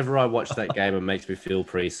just whenever I watch that game, it makes me feel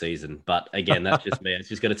pre-season. But again, that's just me. It's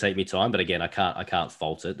just going to take me time. But again, I can't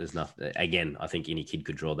fault it. There's nothing. Again, I think any kid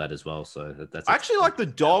could draw that as well. So that's. I actually like the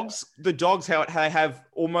dogs. The dogs, how they have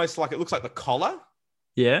almost like it looks like the collar.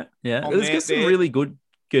 Yeah. There's got some really good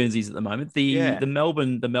Guernseys at the moment. The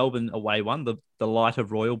Melbourne away one, the lighter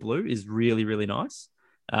royal blue, is really, really nice.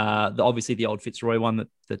 Obviously the old Fitzroy one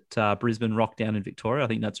that Brisbane rocked down in Victoria. I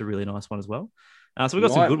think that's a really nice one as well. So we've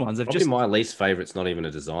got some good ones. My least favourite's not even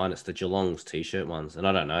a design. It's the Geelong's t-shirt ones. And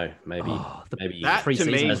I don't know, maybe that to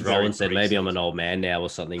me, as Rowan said, maybe I'm an old man now or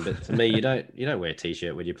something. But to me, you don't wear a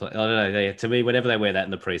t-shirt when you play. I don't know. To me, whenever they wear that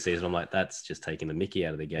in the preseason, I'm like, that's just taking the mickey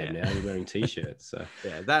out of the game now. You're wearing t-shirts. So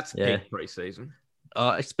that's peak preseason.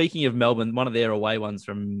 Speaking of Melbourne, one of their away ones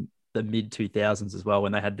from the mid 2000s as well,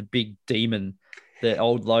 when they had the big demon, the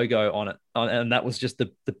old logo on it, and that was just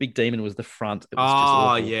the big demon was the front. It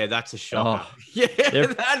was just that's a shocker.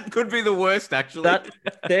 That could be the worst actually.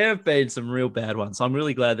 There have been some real bad ones. So I'm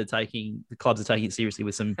really glad the clubs are taking it seriously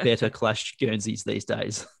with some better clash Guernseys these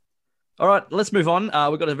days. All right, let's move on.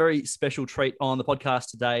 We've got a very special treat on the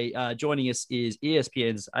podcast today. Joining us is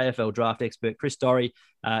ESPN's AFL draft expert, Chris Doerre.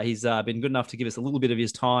 He's been good enough to give us a little bit of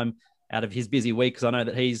his time out of his busy week, because I know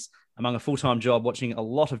that he's among a full-time job watching a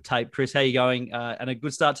lot of tape. Chris, how are you going? And a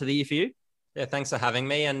good start to the year for you? Yeah, thanks for having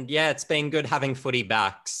me. And it's been good having footy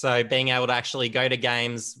back. So being able to actually go to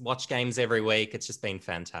games, watch games every week, it's just been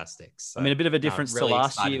fantastic. So, a bit of a difference to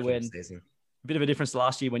last year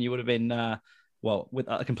when you would have been well, with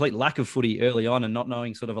a complete lack of footy early on and not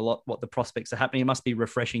knowing sort of a lot what the prospects are happening, it must be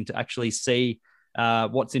refreshing to actually see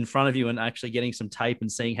what's in front of you and actually getting some tape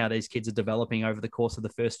and seeing how these kids are developing over the course of the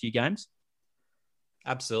first few games.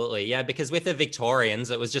 Absolutely. Yeah, because with the Victorians,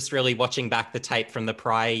 it was just really watching back the tape from the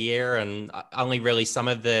prior year and only really some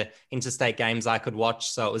of the interstate games I could watch.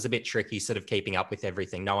 So it was a bit tricky sort of keeping up with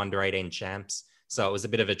everything. No under 18 champs. So it was a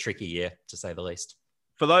bit of a tricky year, to say the least.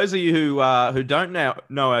 For those of you who don't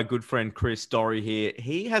know our good friend Chris Doerre here,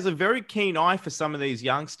 he has a very keen eye for some of these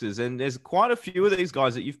youngsters. And there's quite a few of these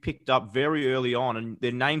guys that you've picked up very early on. And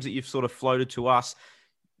they're names that you've sort of floated to us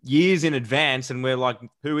years in advance, and we're like,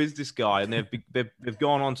 who is this guy? And they've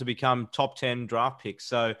gone on to become top 10 draft picks.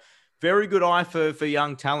 So very good eye for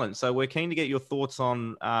young talent. So we're keen to get your thoughts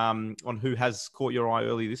on who has caught your eye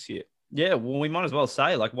early this year. Yeah, well, we might as well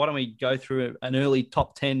say, like, why don't we go through an early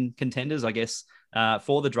top 10 contenders, I guess,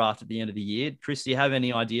 for the draft at the end of the year. Chris, do you have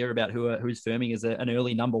any idea about who's firming as an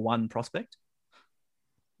early number one prospect?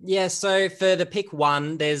 Yeah, so for the pick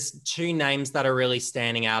one, there's two names that are really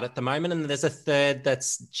standing out at the moment, and there's a third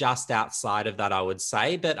that's just outside of that, I would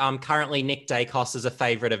say. But currently, Nick Dacos is a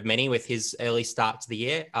favourite of many with his early start to the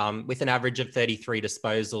year. With an average of 33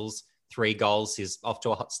 disposals, 3 goals, he's off to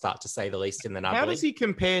a hot start, to say the least, in the NAB. How does he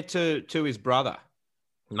compare to his brother?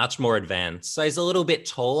 Much more advanced. So he's a little bit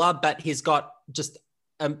taller, but he's got just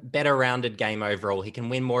a better rounded game overall. He can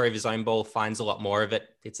win more of his own ball, finds a lot more of it,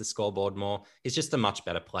 hits the scoreboard more. He's just a much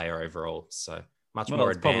better player overall. So much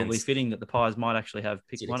more advanced. It's probably fitting that the Pies might actually have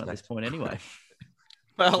pick one at this point anyway.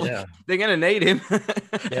 Well, yeah. They're going to need him.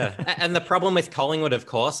 Yeah. And the problem with Collingwood, of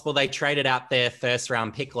course, well, they traded out their first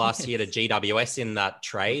round pick last year to GWS in that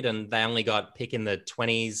trade, and they only got pick in the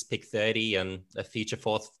 20s, pick 30, and a future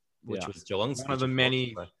fourth, which was Geelong's. One of the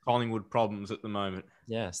many Collingwood problems at the moment.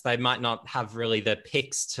 Yes, they might not have really the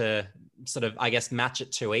picks to sort of, I guess, match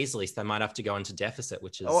it too easily. So they might have to go into deficit,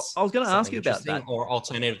 which is. I was going to ask you about that. Or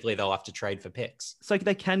alternatively, they'll have to trade for picks. So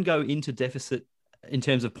they can go into deficit in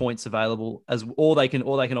terms of points available, or they can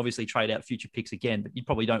obviously trade out future picks again. But you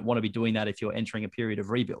probably don't want to be doing that if you're entering a period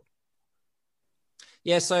of rebuild.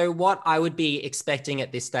 Yeah, so what I would be expecting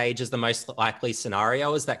at this stage as the most likely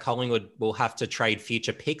scenario is that Collingwood will have to trade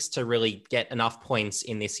future picks to really get enough points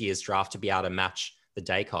in this year's draft to be able to match the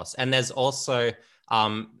day cost. And there's also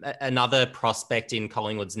another prospect in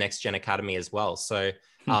Collingwood's next gen academy as well. So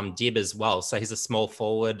Dib as well. So he's a small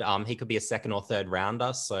forward. He could be a second or third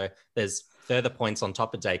rounder. So there's further points on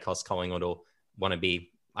top of day cost Collingwood will want to be,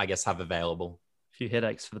 I guess, have available. Few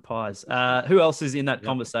headaches for the Pies. Who else is in that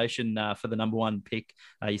conversation for the number one pick?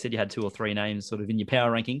 You said you had 2 or 3 names sort of in your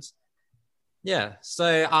power rankings. Yeah.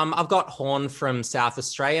 So I've got Horn from South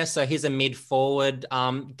Australia. So he's a mid forward,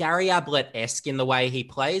 Gary Ablett-esque in the way he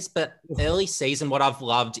plays, but early season, what I've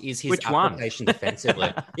loved is his application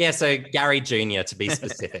defensively. Yeah. So Gary Jr. to be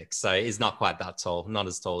specific. So he's not quite that tall, not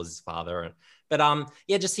as tall as his father. But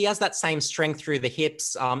just he has that same strength through the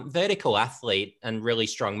hips, vertical athlete and really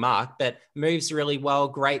strong mark, but moves really well,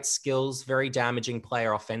 great skills, very damaging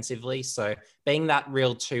player offensively. So being that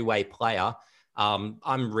real two-way player,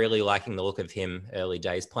 I'm really liking the look of him early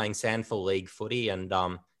days, playing Sandford League footy, and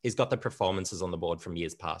he's got the performances on the board from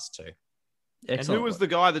years past too. Excellent. And who was the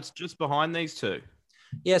guy that's just behind these two?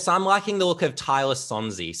 Yes, I'm liking the look of Tyler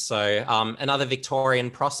Sonsie. So another Victorian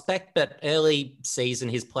prospect, but early season,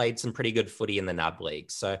 he's played some pretty good footy in the NAB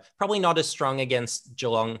League. So probably not as strong against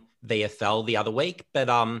Geelong VFL the other week, but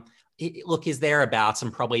he's thereabouts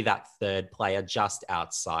and probably that third player just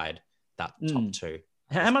outside that top 2.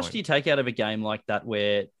 How much do you take out of a game like that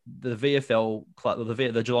where the VFL club,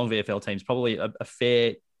 the Geelong VFL team is probably a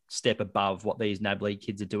fair step above what these NAB League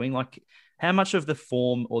kids are doing? Like, how much of the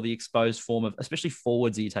form or the exposed form of, especially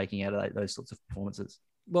forwards, are you taking out of those sorts of performances?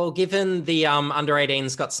 Well, given the under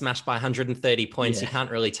 18s got smashed by 130 points, you can't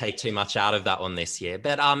really take too much out of that one this year.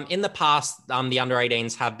 But in the past, the under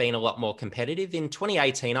 18s have been a lot more competitive. In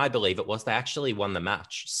 2018, I believe it was, they actually won the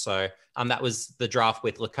match. So that was the draft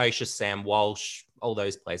with Lukosius, Sam Walsh, all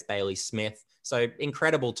those players, Bailey Smith. So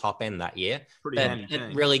incredible top end that year.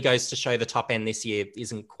 It really goes to show the top end this year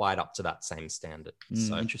isn't quite up to that same standard.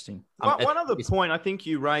 So interesting. One other point I think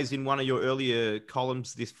you raised in one of your earlier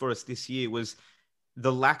columns for us this year was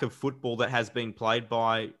the lack of football that has been played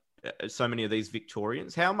by so many of these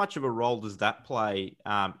Victorians. How much of a role does that play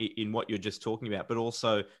in what you're just talking about, but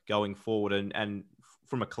also going forward and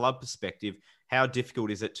from a club perspective, how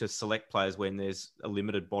difficult is it to select players when there's a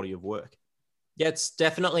limited body of work? Yeah, it's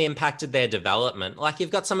definitely impacted their development. Like, you've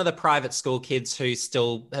got some of the private school kids who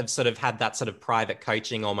still have sort of had that sort of private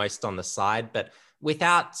coaching almost on the side, but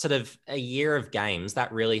without sort of a year of games,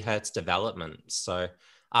 that really hurts development. So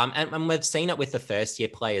And we've seen it with the first-year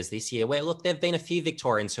players this year, where, look, there have been a few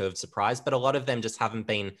Victorians who have surprised, but a lot of them just haven't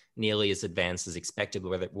been nearly as advanced as expected,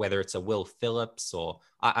 whether it's a Will Phillips or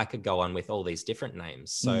I could go on with all these different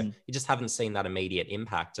names. So you just haven't seen that immediate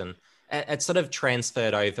impact. And it's sort of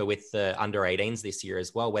transferred over with the under-18s this year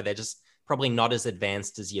as well, where they're just probably not as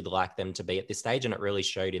advanced as you'd like them to be at this stage. And it really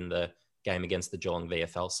showed in the game against the Geelong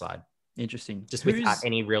VFL side. Interesting. Just without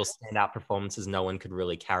any real standout performances, no one could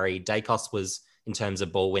really carry. Dacos was, in terms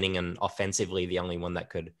of ball winning and offensively, the only one that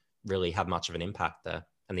could really have much of an impact there.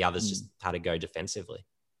 And the others just had to go defensively.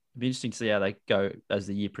 It'd be interesting to see how they go as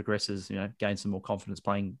the year progresses, gain some more confidence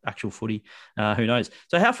playing actual footy. Who knows?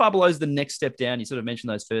 So how far below is the next step down? You sort of mentioned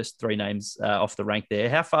those first three names off the rank there.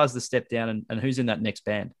 How far is the step down and who's in that next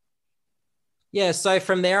band? Yeah, so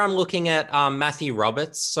from there, I'm looking at Matthew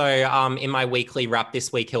Roberts. So in my weekly wrap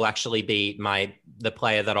this week, he'll actually be the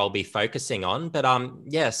player that I'll be focusing on. But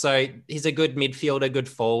so he's a good midfielder, good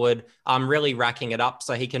forward. Really racking it up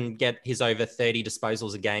so he can get his over 30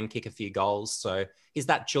 disposals a game, kick a few goals. So he's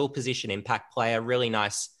that dual position impact player, really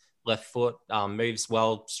nice left foot, moves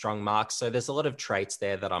well, strong marks. So there's a lot of traits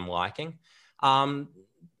there that I'm liking.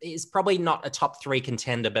 He's probably not a top three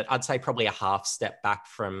contender, but I'd say probably a half step back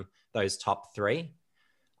from those top three.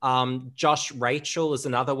 Josh Rachel is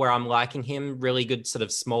another where I'm liking him. Really good sort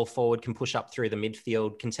of small forward, can push up through the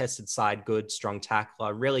midfield, contested side, good, strong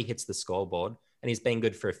tackler, really hits the scoreboard. And he's been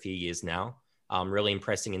good for a few years now. Really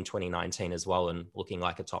impressing in 2019 as well and looking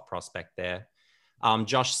like a top prospect there.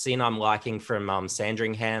 Josh Sin, I'm liking from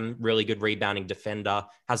Sandringham. Really good rebounding defender,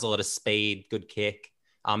 has a lot of speed, good kick,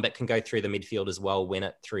 but can go through the midfield as well, win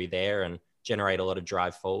it through there and generate a lot of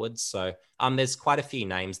drive forwards. So there's quite a few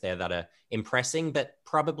names there that are impressing, but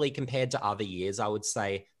probably compared to other years, I would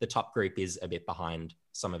say the top group is a bit behind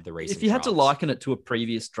some of the recent If you had drafts. to liken it to a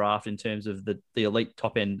previous draft in terms of the elite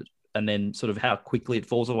top end and then sort of how quickly it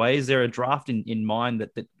falls away, is there a draft in mind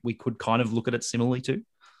that we could kind of look at it similarly to?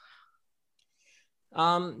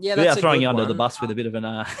 That's throwing you under the bus with a bit of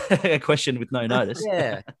a question with no notice.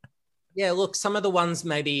 Yeah, look, some of the ones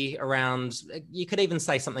maybe around, you could even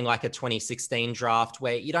say something like a 2016 draft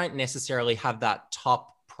where you don't necessarily have that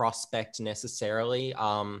top prospect necessarily.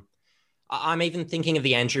 I'm even thinking of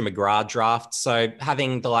the Andrew McGrath draft. So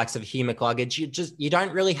having the likes of Hugh McLuggage, you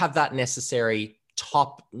don't really have that necessary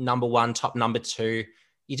top number one, top number two.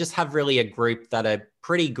 You just have really a group that are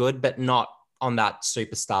pretty good, but not on that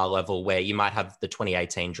superstar level where you might have the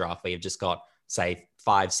 2018 draft where you've just got, say,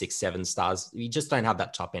 5, 6, 7 stars. You just don't have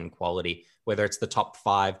that top end quality, whether it's the top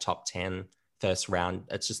 5, top 10, first round.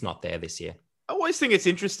 It's just not there this year. I always think it's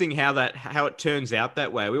interesting how it turns out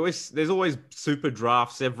that way. There's always super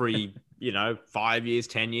drafts every 5 years,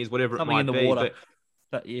 10 years, whatever Something it in might the be. water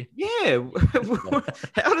that year. Yeah,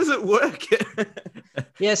 how does it work?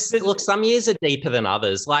 Yes, look, some years are deeper than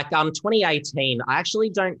others. Like 2018, I actually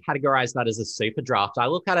don't categorize that as a super draft. I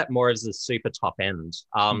look at it more as a super top end,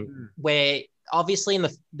 where obviously in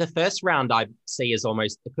the first round I see as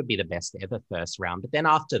almost, it could be the best ever first round. But then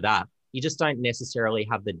after that, you just don't necessarily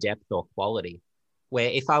have the depth or quality. Where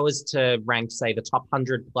if I was to rank, say, the top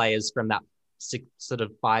 100 players from that sort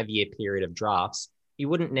of 5-year period of drafts, you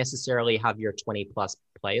wouldn't necessarily have your 20 plus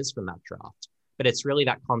players from that draft. But it's really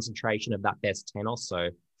that concentration of that best 10 or so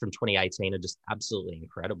from 2018 are just absolutely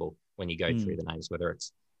incredible when you go through the names, whether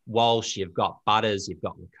it's Walsh, you've got Butters, you've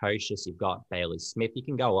got Lukosius, you've got Bailey Smith. You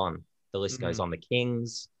can go on. The list goes on. The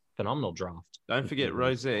Kings, phenomenal draft. Don't forget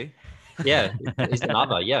Rosie. Yeah, he's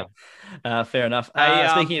another, yeah. Fair enough.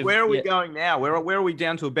 Speaking of, where are we going now? Where are we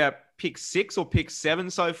down to about pick 6 or pick 7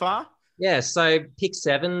 so far? Yeah, so pick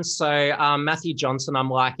 7. So Matthew Johnson, I'm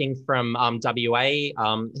liking from WA.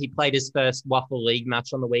 He played his first Waffle League match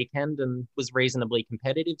on the weekend and was reasonably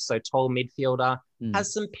competitive. So tall midfielder,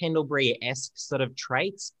 has some Pendlebury-esque sort of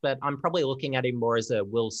traits, but I'm probably looking at him more as a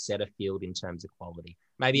Will Setterfield in terms of quality.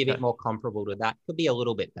 Maybe a bit more comparable to that. Could be a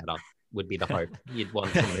little bit better, would be the hope. You'd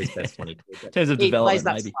want some of his best 22. In terms of he development, plays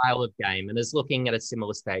that maybe. style of game and is looking at a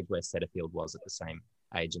similar stage where Setterfield was at the same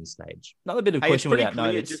age and stage. Another bit of question without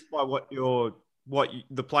notice. Just by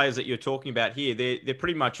the players that you're talking about here, they're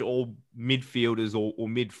pretty much all midfielders or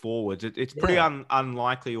mid forwards. It's pretty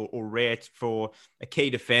unlikely or rare for a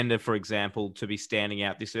key defender, for example, to be standing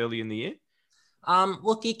out this early in the year.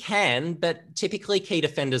 Look, you can, but typically key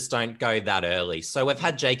defenders don't go that early. So we've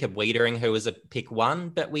had Jacob Wiedering, who was a pick 1,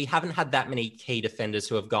 but we haven't had that many key defenders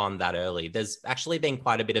who have gone that early. There's actually been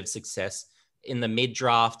quite a bit of success in the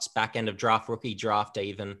mid-draft, back end of draft, rookie draft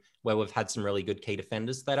even, where we've had some really good key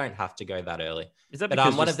defenders. They don't have to go that early. Is that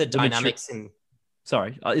but one of the dynamics in...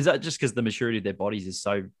 Sorry, is that just because the maturity of their bodies is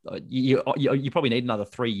so... You probably need another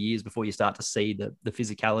 3 years before you start to see the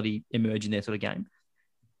physicality emerge in their sort of game?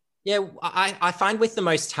 Yeah, I find with the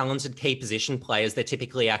most talented key position players, they're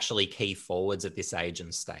typically actually key forwards at this age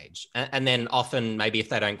and stage. And then often, maybe if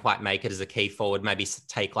they don't quite make it as a key forward, maybe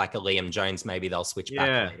take like a Liam Jones, maybe they'll switch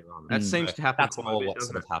back later on. That seems to happen. That's more what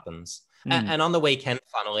sort of happens. Mm. And on the weekend,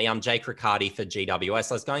 funnily, Jake Riccardi for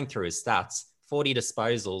GWS. I was going through his stats, 40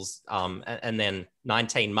 disposals, and then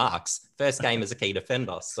 19 marks. First game as a key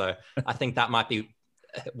defender. So I think that might be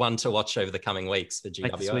one to watch over the coming weeks for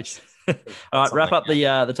GWS. All right, wrap up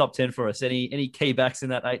the top 10 for us. Any key backs in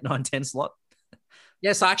that 8, 9, 10 slot?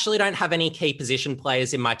 Yes, I actually don't have any key position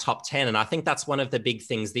players in my top 10. And I think that's one of the big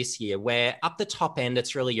things this year, where up the top end,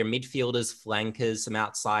 it's really your midfielders, flankers, some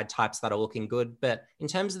outside types that are looking good. But in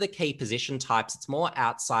terms of the key position types, it's more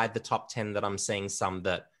outside the top 10 that I'm seeing some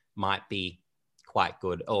that might be quite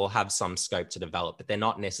good or have some scope to develop, but they're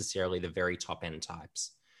not necessarily the very top end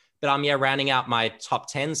types. But rounding out my top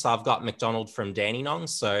 10. So I've got McDonald from Dandenong.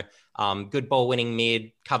 So good ball winning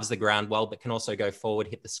mid, covers the ground well, but can also go forward,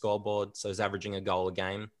 hit the scoreboard. So he's averaging a goal a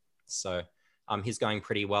game. So he's going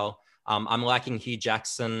pretty well. I'm liking Hugh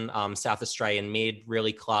Jackson, South Australian mid,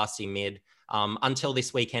 really classy mid. Until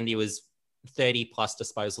this weekend, he was 30 plus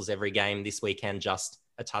disposals every game. This weekend, just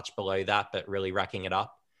a touch below that, but really racking it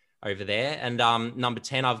up over there. And number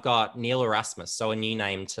 10, I've got Neil Erasmus. So a new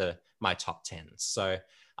name to my top 10. So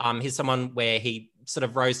he's someone where he sort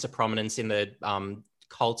of rose to prominence in the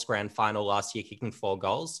Colts grand final last year, kicking 4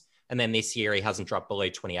 goals. And then this year, he hasn't dropped below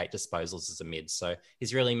 28 disposals as a mid. So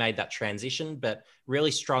he's really made that transition, but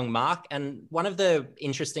really strong mark. And one of the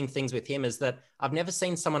interesting things with him is that I've never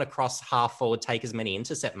seen someone across half forward take as many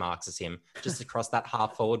intercept marks as him, just across that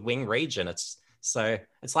half forward wing region. It's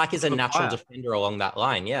like he's a natural defender along that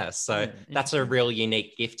line. Yeah. So that's a real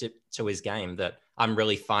unique gift to his game that I'm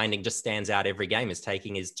really finding just stands out every game, is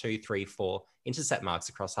taking his 2, 3, 4 intercept marks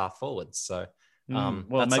across half forwards. So, well,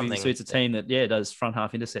 maybe it suits a team that, does front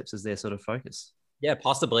half intercepts as their sort of focus. Yeah,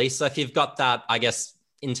 possibly. So if you've got that, I guess,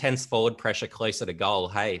 intense forward pressure closer to goal,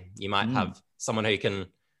 hey, you might have someone who can,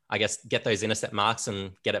 I guess, get those intercept marks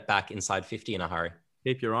and get it back inside 50 in a hurry.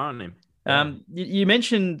 Keep your eye on him. You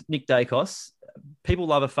mentioned Nick Dacos. People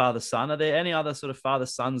love a father-son. Are there any other sort of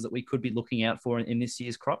father-sons that we could be looking out for in this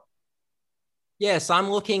year's crop? Yes, I'm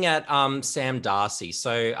looking at Sam Darcy.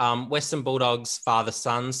 So Western Bulldogs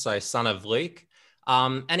father-son, so son of Luke.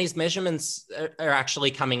 And his measurements are actually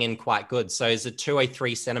coming in quite good. So he's a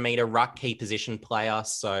 203 centimeter ruck key position player.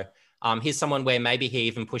 So he's someone where maybe he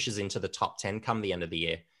even pushes into the top 10 come the end of the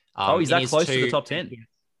year. He's that close to the top 10?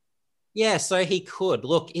 Yeah, so he could.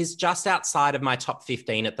 Look, he's just outside of my top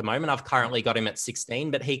 15 at the moment. I've currently got him at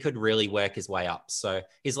 16, but he could really work his way up. So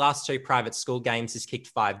his last 2 private school games, he's kicked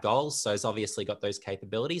 5 goals. So he's obviously got those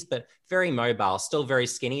capabilities, but very mobile, still very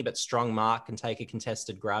skinny, but strong mark, can take a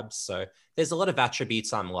contested grab. So there's a lot of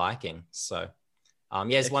attributes I'm liking. So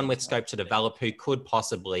he's one with scope to develop who could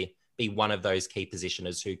possibly be one of those key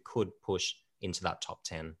positioners who could push into that top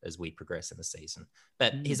 10 as we progress in the season.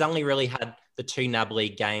 But he's only really had the 2 NAB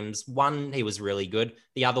League games. One, he was really good.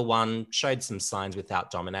 The other one showed some signs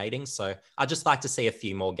without dominating. So I'd just like to see a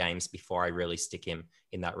few more games before I really stick him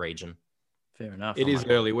in that region. Fair enough. It is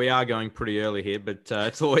early. We are going pretty early here, but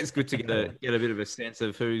it's always good to get a bit of a sense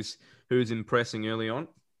of who's impressing early on.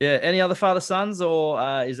 Yeah. Any other father sons, or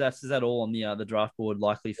is that all on the draft board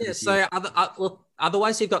likely for this year?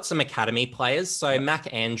 Otherwise, you've got some academy players. So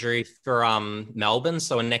Mac Andrew for Melbourne,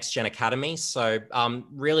 so a next gen academy. So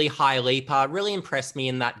really high leaper, really impressed me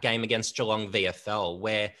in that game against Geelong VFL,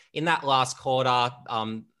 where in that last quarter,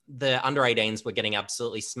 the under 18s were getting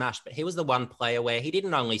absolutely smashed. But he was the one player where he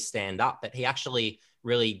didn't only stand up, but he actually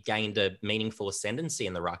really gained a meaningful ascendancy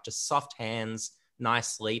in the ruck. Just soft hands,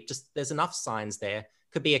 nice leap. Just there's enough signs there.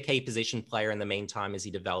 Could be a key position player in the meantime as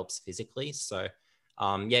he develops physically. So,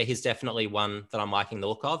 he's definitely one that I'm liking the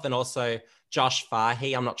look of. And also Josh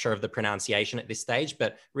Fahey, I'm not sure of the pronunciation at this stage,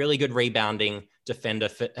 but really good rebounding defender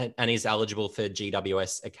and is eligible for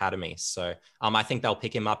GWS Academy. So I think they'll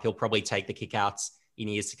pick him up. He'll probably take the kickouts in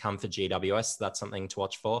years to come for GWS. So that's something to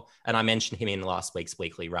watch for. And I mentioned him in last week's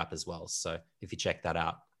weekly wrap as well. So if you check that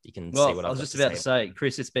out, you can see what I was just about to say.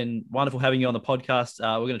 Chris, it's been wonderful having you on the podcast.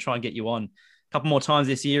 We're going to try and get you on couple more times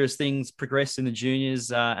this year as things progress in the juniors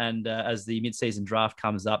and as the mid-season draft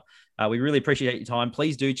comes up. We really appreciate your time.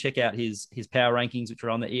 Please do check out his power rankings, which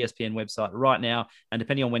are on the ESPN website right now. And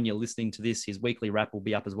depending on when you're listening to this, his weekly wrap will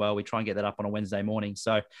be up as well. We try and get that up on a Wednesday morning.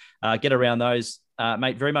 So get around those.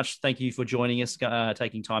 Mate, very much thank you for joining us,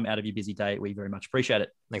 taking time out of your busy day. We very much appreciate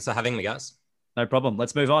it. Thanks for having me, guys. No problem.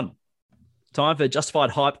 Let's move on. Time for justified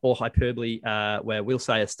hype or hyperbole, where we'll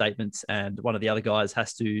say a statement and one of the other guys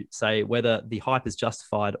has to say whether the hype is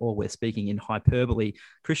justified or we're speaking in hyperbole.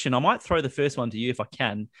 Christian, I might throw the first one to you if I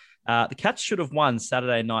can. The Cats should have won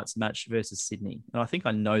Saturday night's match versus Sydney. And I think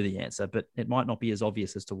I know the answer, but it might not be as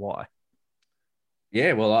obvious as to why.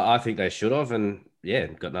 Yeah, well, I think they should have. And yeah,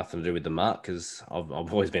 got nothing to do with the mark because I've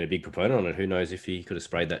always been a big proponent on it. Who knows if he could have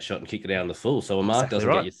sprayed that shot and kicked it out in the full. So a mark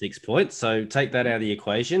doesn't get you 6 points. So take that out of the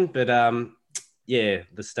equation. But yeah,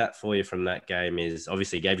 the stat for you from that game is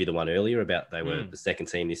obviously gave you the one earlier about they were the second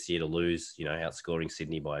team this year to lose, outscoring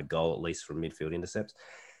Sydney by a goal, at least from midfield intercepts.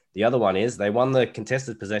 The other one is they won the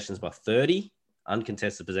contested possessions by 30,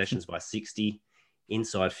 uncontested possessions by 60,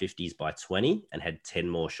 inside 50s by 20, and had 10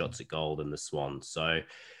 more shots at goal than the Swans. So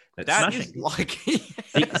that is like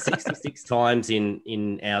 66 times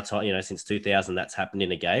in our time, since 2000, that's happened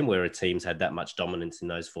in a game where a team's had that much dominance in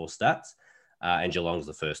those four stats. And Geelong's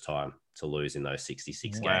the first time to lose in those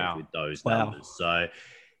 66 games with those numbers. So,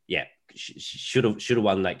 yeah, should have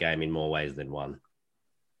won that game in more ways than one.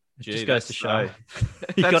 It just goes to show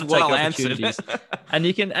you've got to take opportunities. and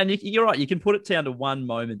you're right. You can put it down to one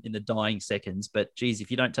moment in the dying seconds, but geez,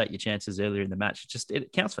 if you don't take your chances earlier in the match,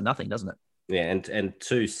 it counts for nothing, doesn't it? Yeah, and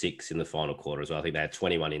 2-6 in the final quarter as well. I think they had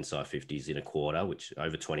 21 inside 50s in a quarter, which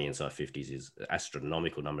over 20 inside 50s is an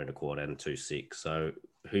astronomical number in a quarter, and 2-6. So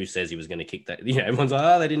who says he was going to kick that? Everyone's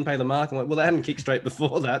like, they didn't pay the mark. I'm like, well, they hadn't kicked straight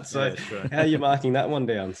before that. So how are you marking that one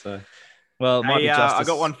down? So, well, I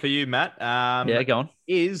got one for you, Matt. Go on.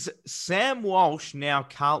 Is Sam Walsh now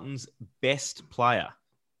Carlton's best player?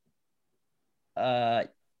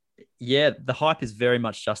 Yeah, the hype is very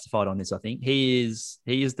much justified on this. I think he is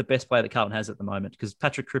the best player that Carlton has at the moment because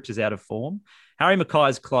Patrick Cripps is out of form. Harry Mackay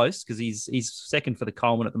is close because he's second for the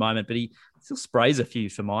Coleman at the moment, but he still sprays a few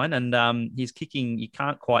for mine. And he's kicking. You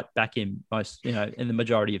can't quite back him in the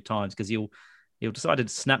majority of times because he'll decide to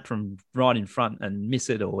snap from right in front and miss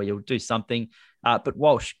it, or he'll do something. But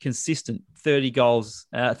Walsh, consistent, 30 goals,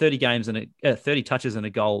 30 games and 30 touches and a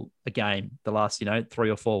goal a game the last 3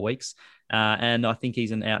 or 4 weeks. And I think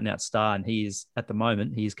he's an out-and-out star, and he is, at the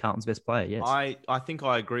moment, he is Carlton's best player, yes. I think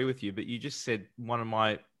I agree with you, but you just said one of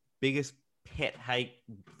my biggest pet hate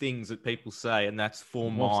things that people say, and that's for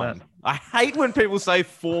mine. That? I hate when people say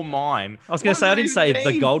for mine. I was going to say, I didn't say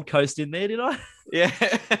the Gold Coast in there, did I? Yeah.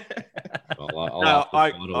 Well,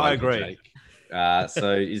 I agree.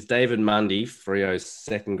 So is David Mundy Freo's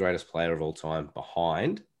second greatest player of all time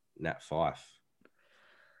behind Nat Fyfe?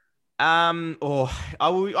 I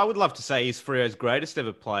would love to say he's Freo's greatest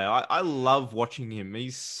ever player. I love watching him.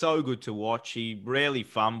 He's so good to watch. He rarely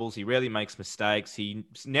fumbles. He rarely makes mistakes. He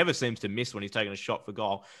never seems to miss when he's taking a shot for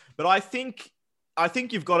goal. But I think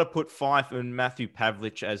you've got to put Fyfe and Matthew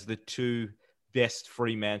Pavlich as the two best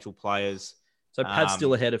Fremantle players. So Pav's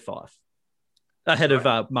still ahead of Fyfe. Ahead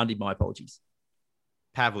of Mundy, my apologies.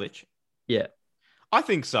 Pavlich? Yeah. I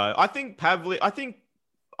think so. I think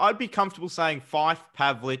I'd be comfortable saying Fyfe,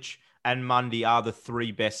 Pavlich, and Mundy are the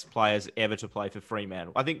three best players ever to play for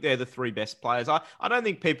Fremantle. I think they're the three best players. I don't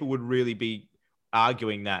think people would really be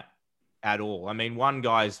arguing that at all. I mean, one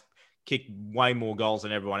guy's kicked way more goals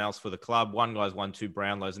than everyone else for the club. One guy's won 2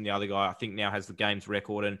 Brownlows, and the other guy I think now has the game's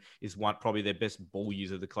record and is probably their best ball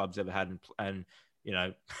user the club's ever had. And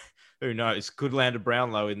who knows? Could land a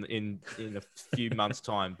Brownlow in a few months'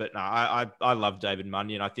 time. But no, I love David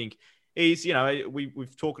Mundy, and I think he's,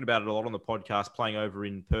 we've talked about it a lot on the podcast, playing over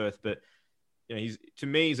in Perth, but he's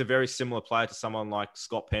a very similar player to someone like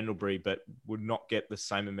Scott Pendlebury, but would not get the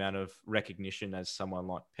same amount of recognition as someone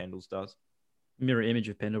like Pendles does. Mirror image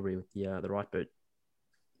of Pendlebury with the right boot.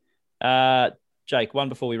 Jake, one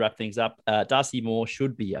before we wrap things up. Darcy Moore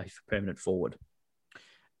should be a permanent forward.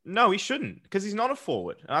 No, he shouldn't, because he's not a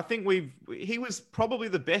forward. And I think he was probably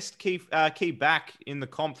the best key back in the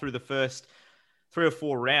comp through the first 3 or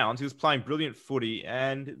 4 rounds. He was playing brilliant footy,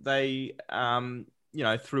 and they,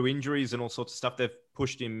 through injuries and all sorts of stuff, they've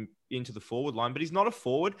pushed him into the forward line, but he's not a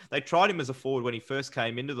forward. They tried him as a forward when he first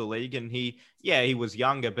came into the league, and he was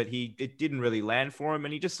younger, but it didn't really land for him,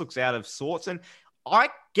 and he just looks out of sorts. And I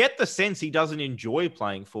get the sense he doesn't enjoy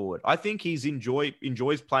playing forward. I think he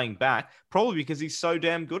enjoys playing back, probably because he's so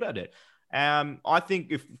damn good at it. I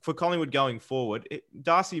think for Collingwood going forward,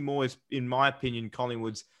 Darcy Moore is, in my opinion,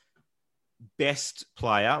 Collingwood's best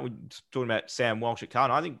player. We're talking about Sam Walsh at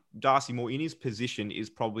Carlton. I think Darcy Moore in his position is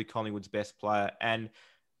probably Collingwood's best player. And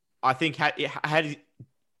I think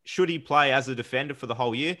should he play as a defender for the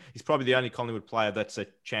whole year, he's probably the only Collingwood player that's a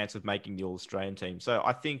chance of making the All-Australian team. So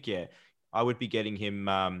I think, I would be getting him.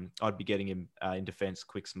 I'd be getting him in defence,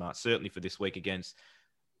 quick, smart. Certainly for this week against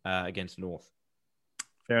North.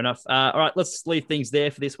 Fair enough. All right, let's leave things there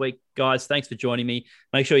for this week, guys. Thanks for joining me.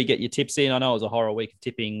 Make sure you get your tips in. I know it was a horror week of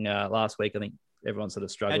tipping last week. I think everyone sort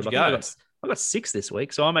of struggled. How'd you go? I got 6 this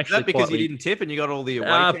week, so I'm actually. Is that because you didn't tip and you got all the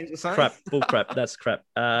away teams or something? Crap, bull crap. That's crap.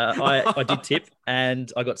 I did tip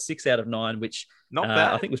and I got 6 out of 9, which not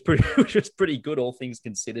bad. I think was pretty good, all things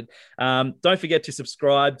considered. Don't forget to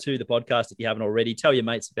subscribe to the podcast if you haven't already. Tell your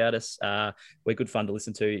mates about us. We're good fun to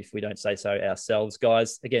listen to if we don't say so ourselves,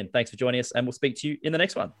 guys. Again, thanks for joining us, and we'll speak to you in the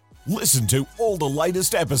next one. Listen to all the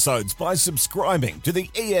latest episodes by subscribing to the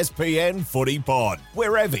ESPN Footy Pod,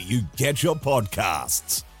 wherever you get your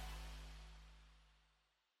podcasts.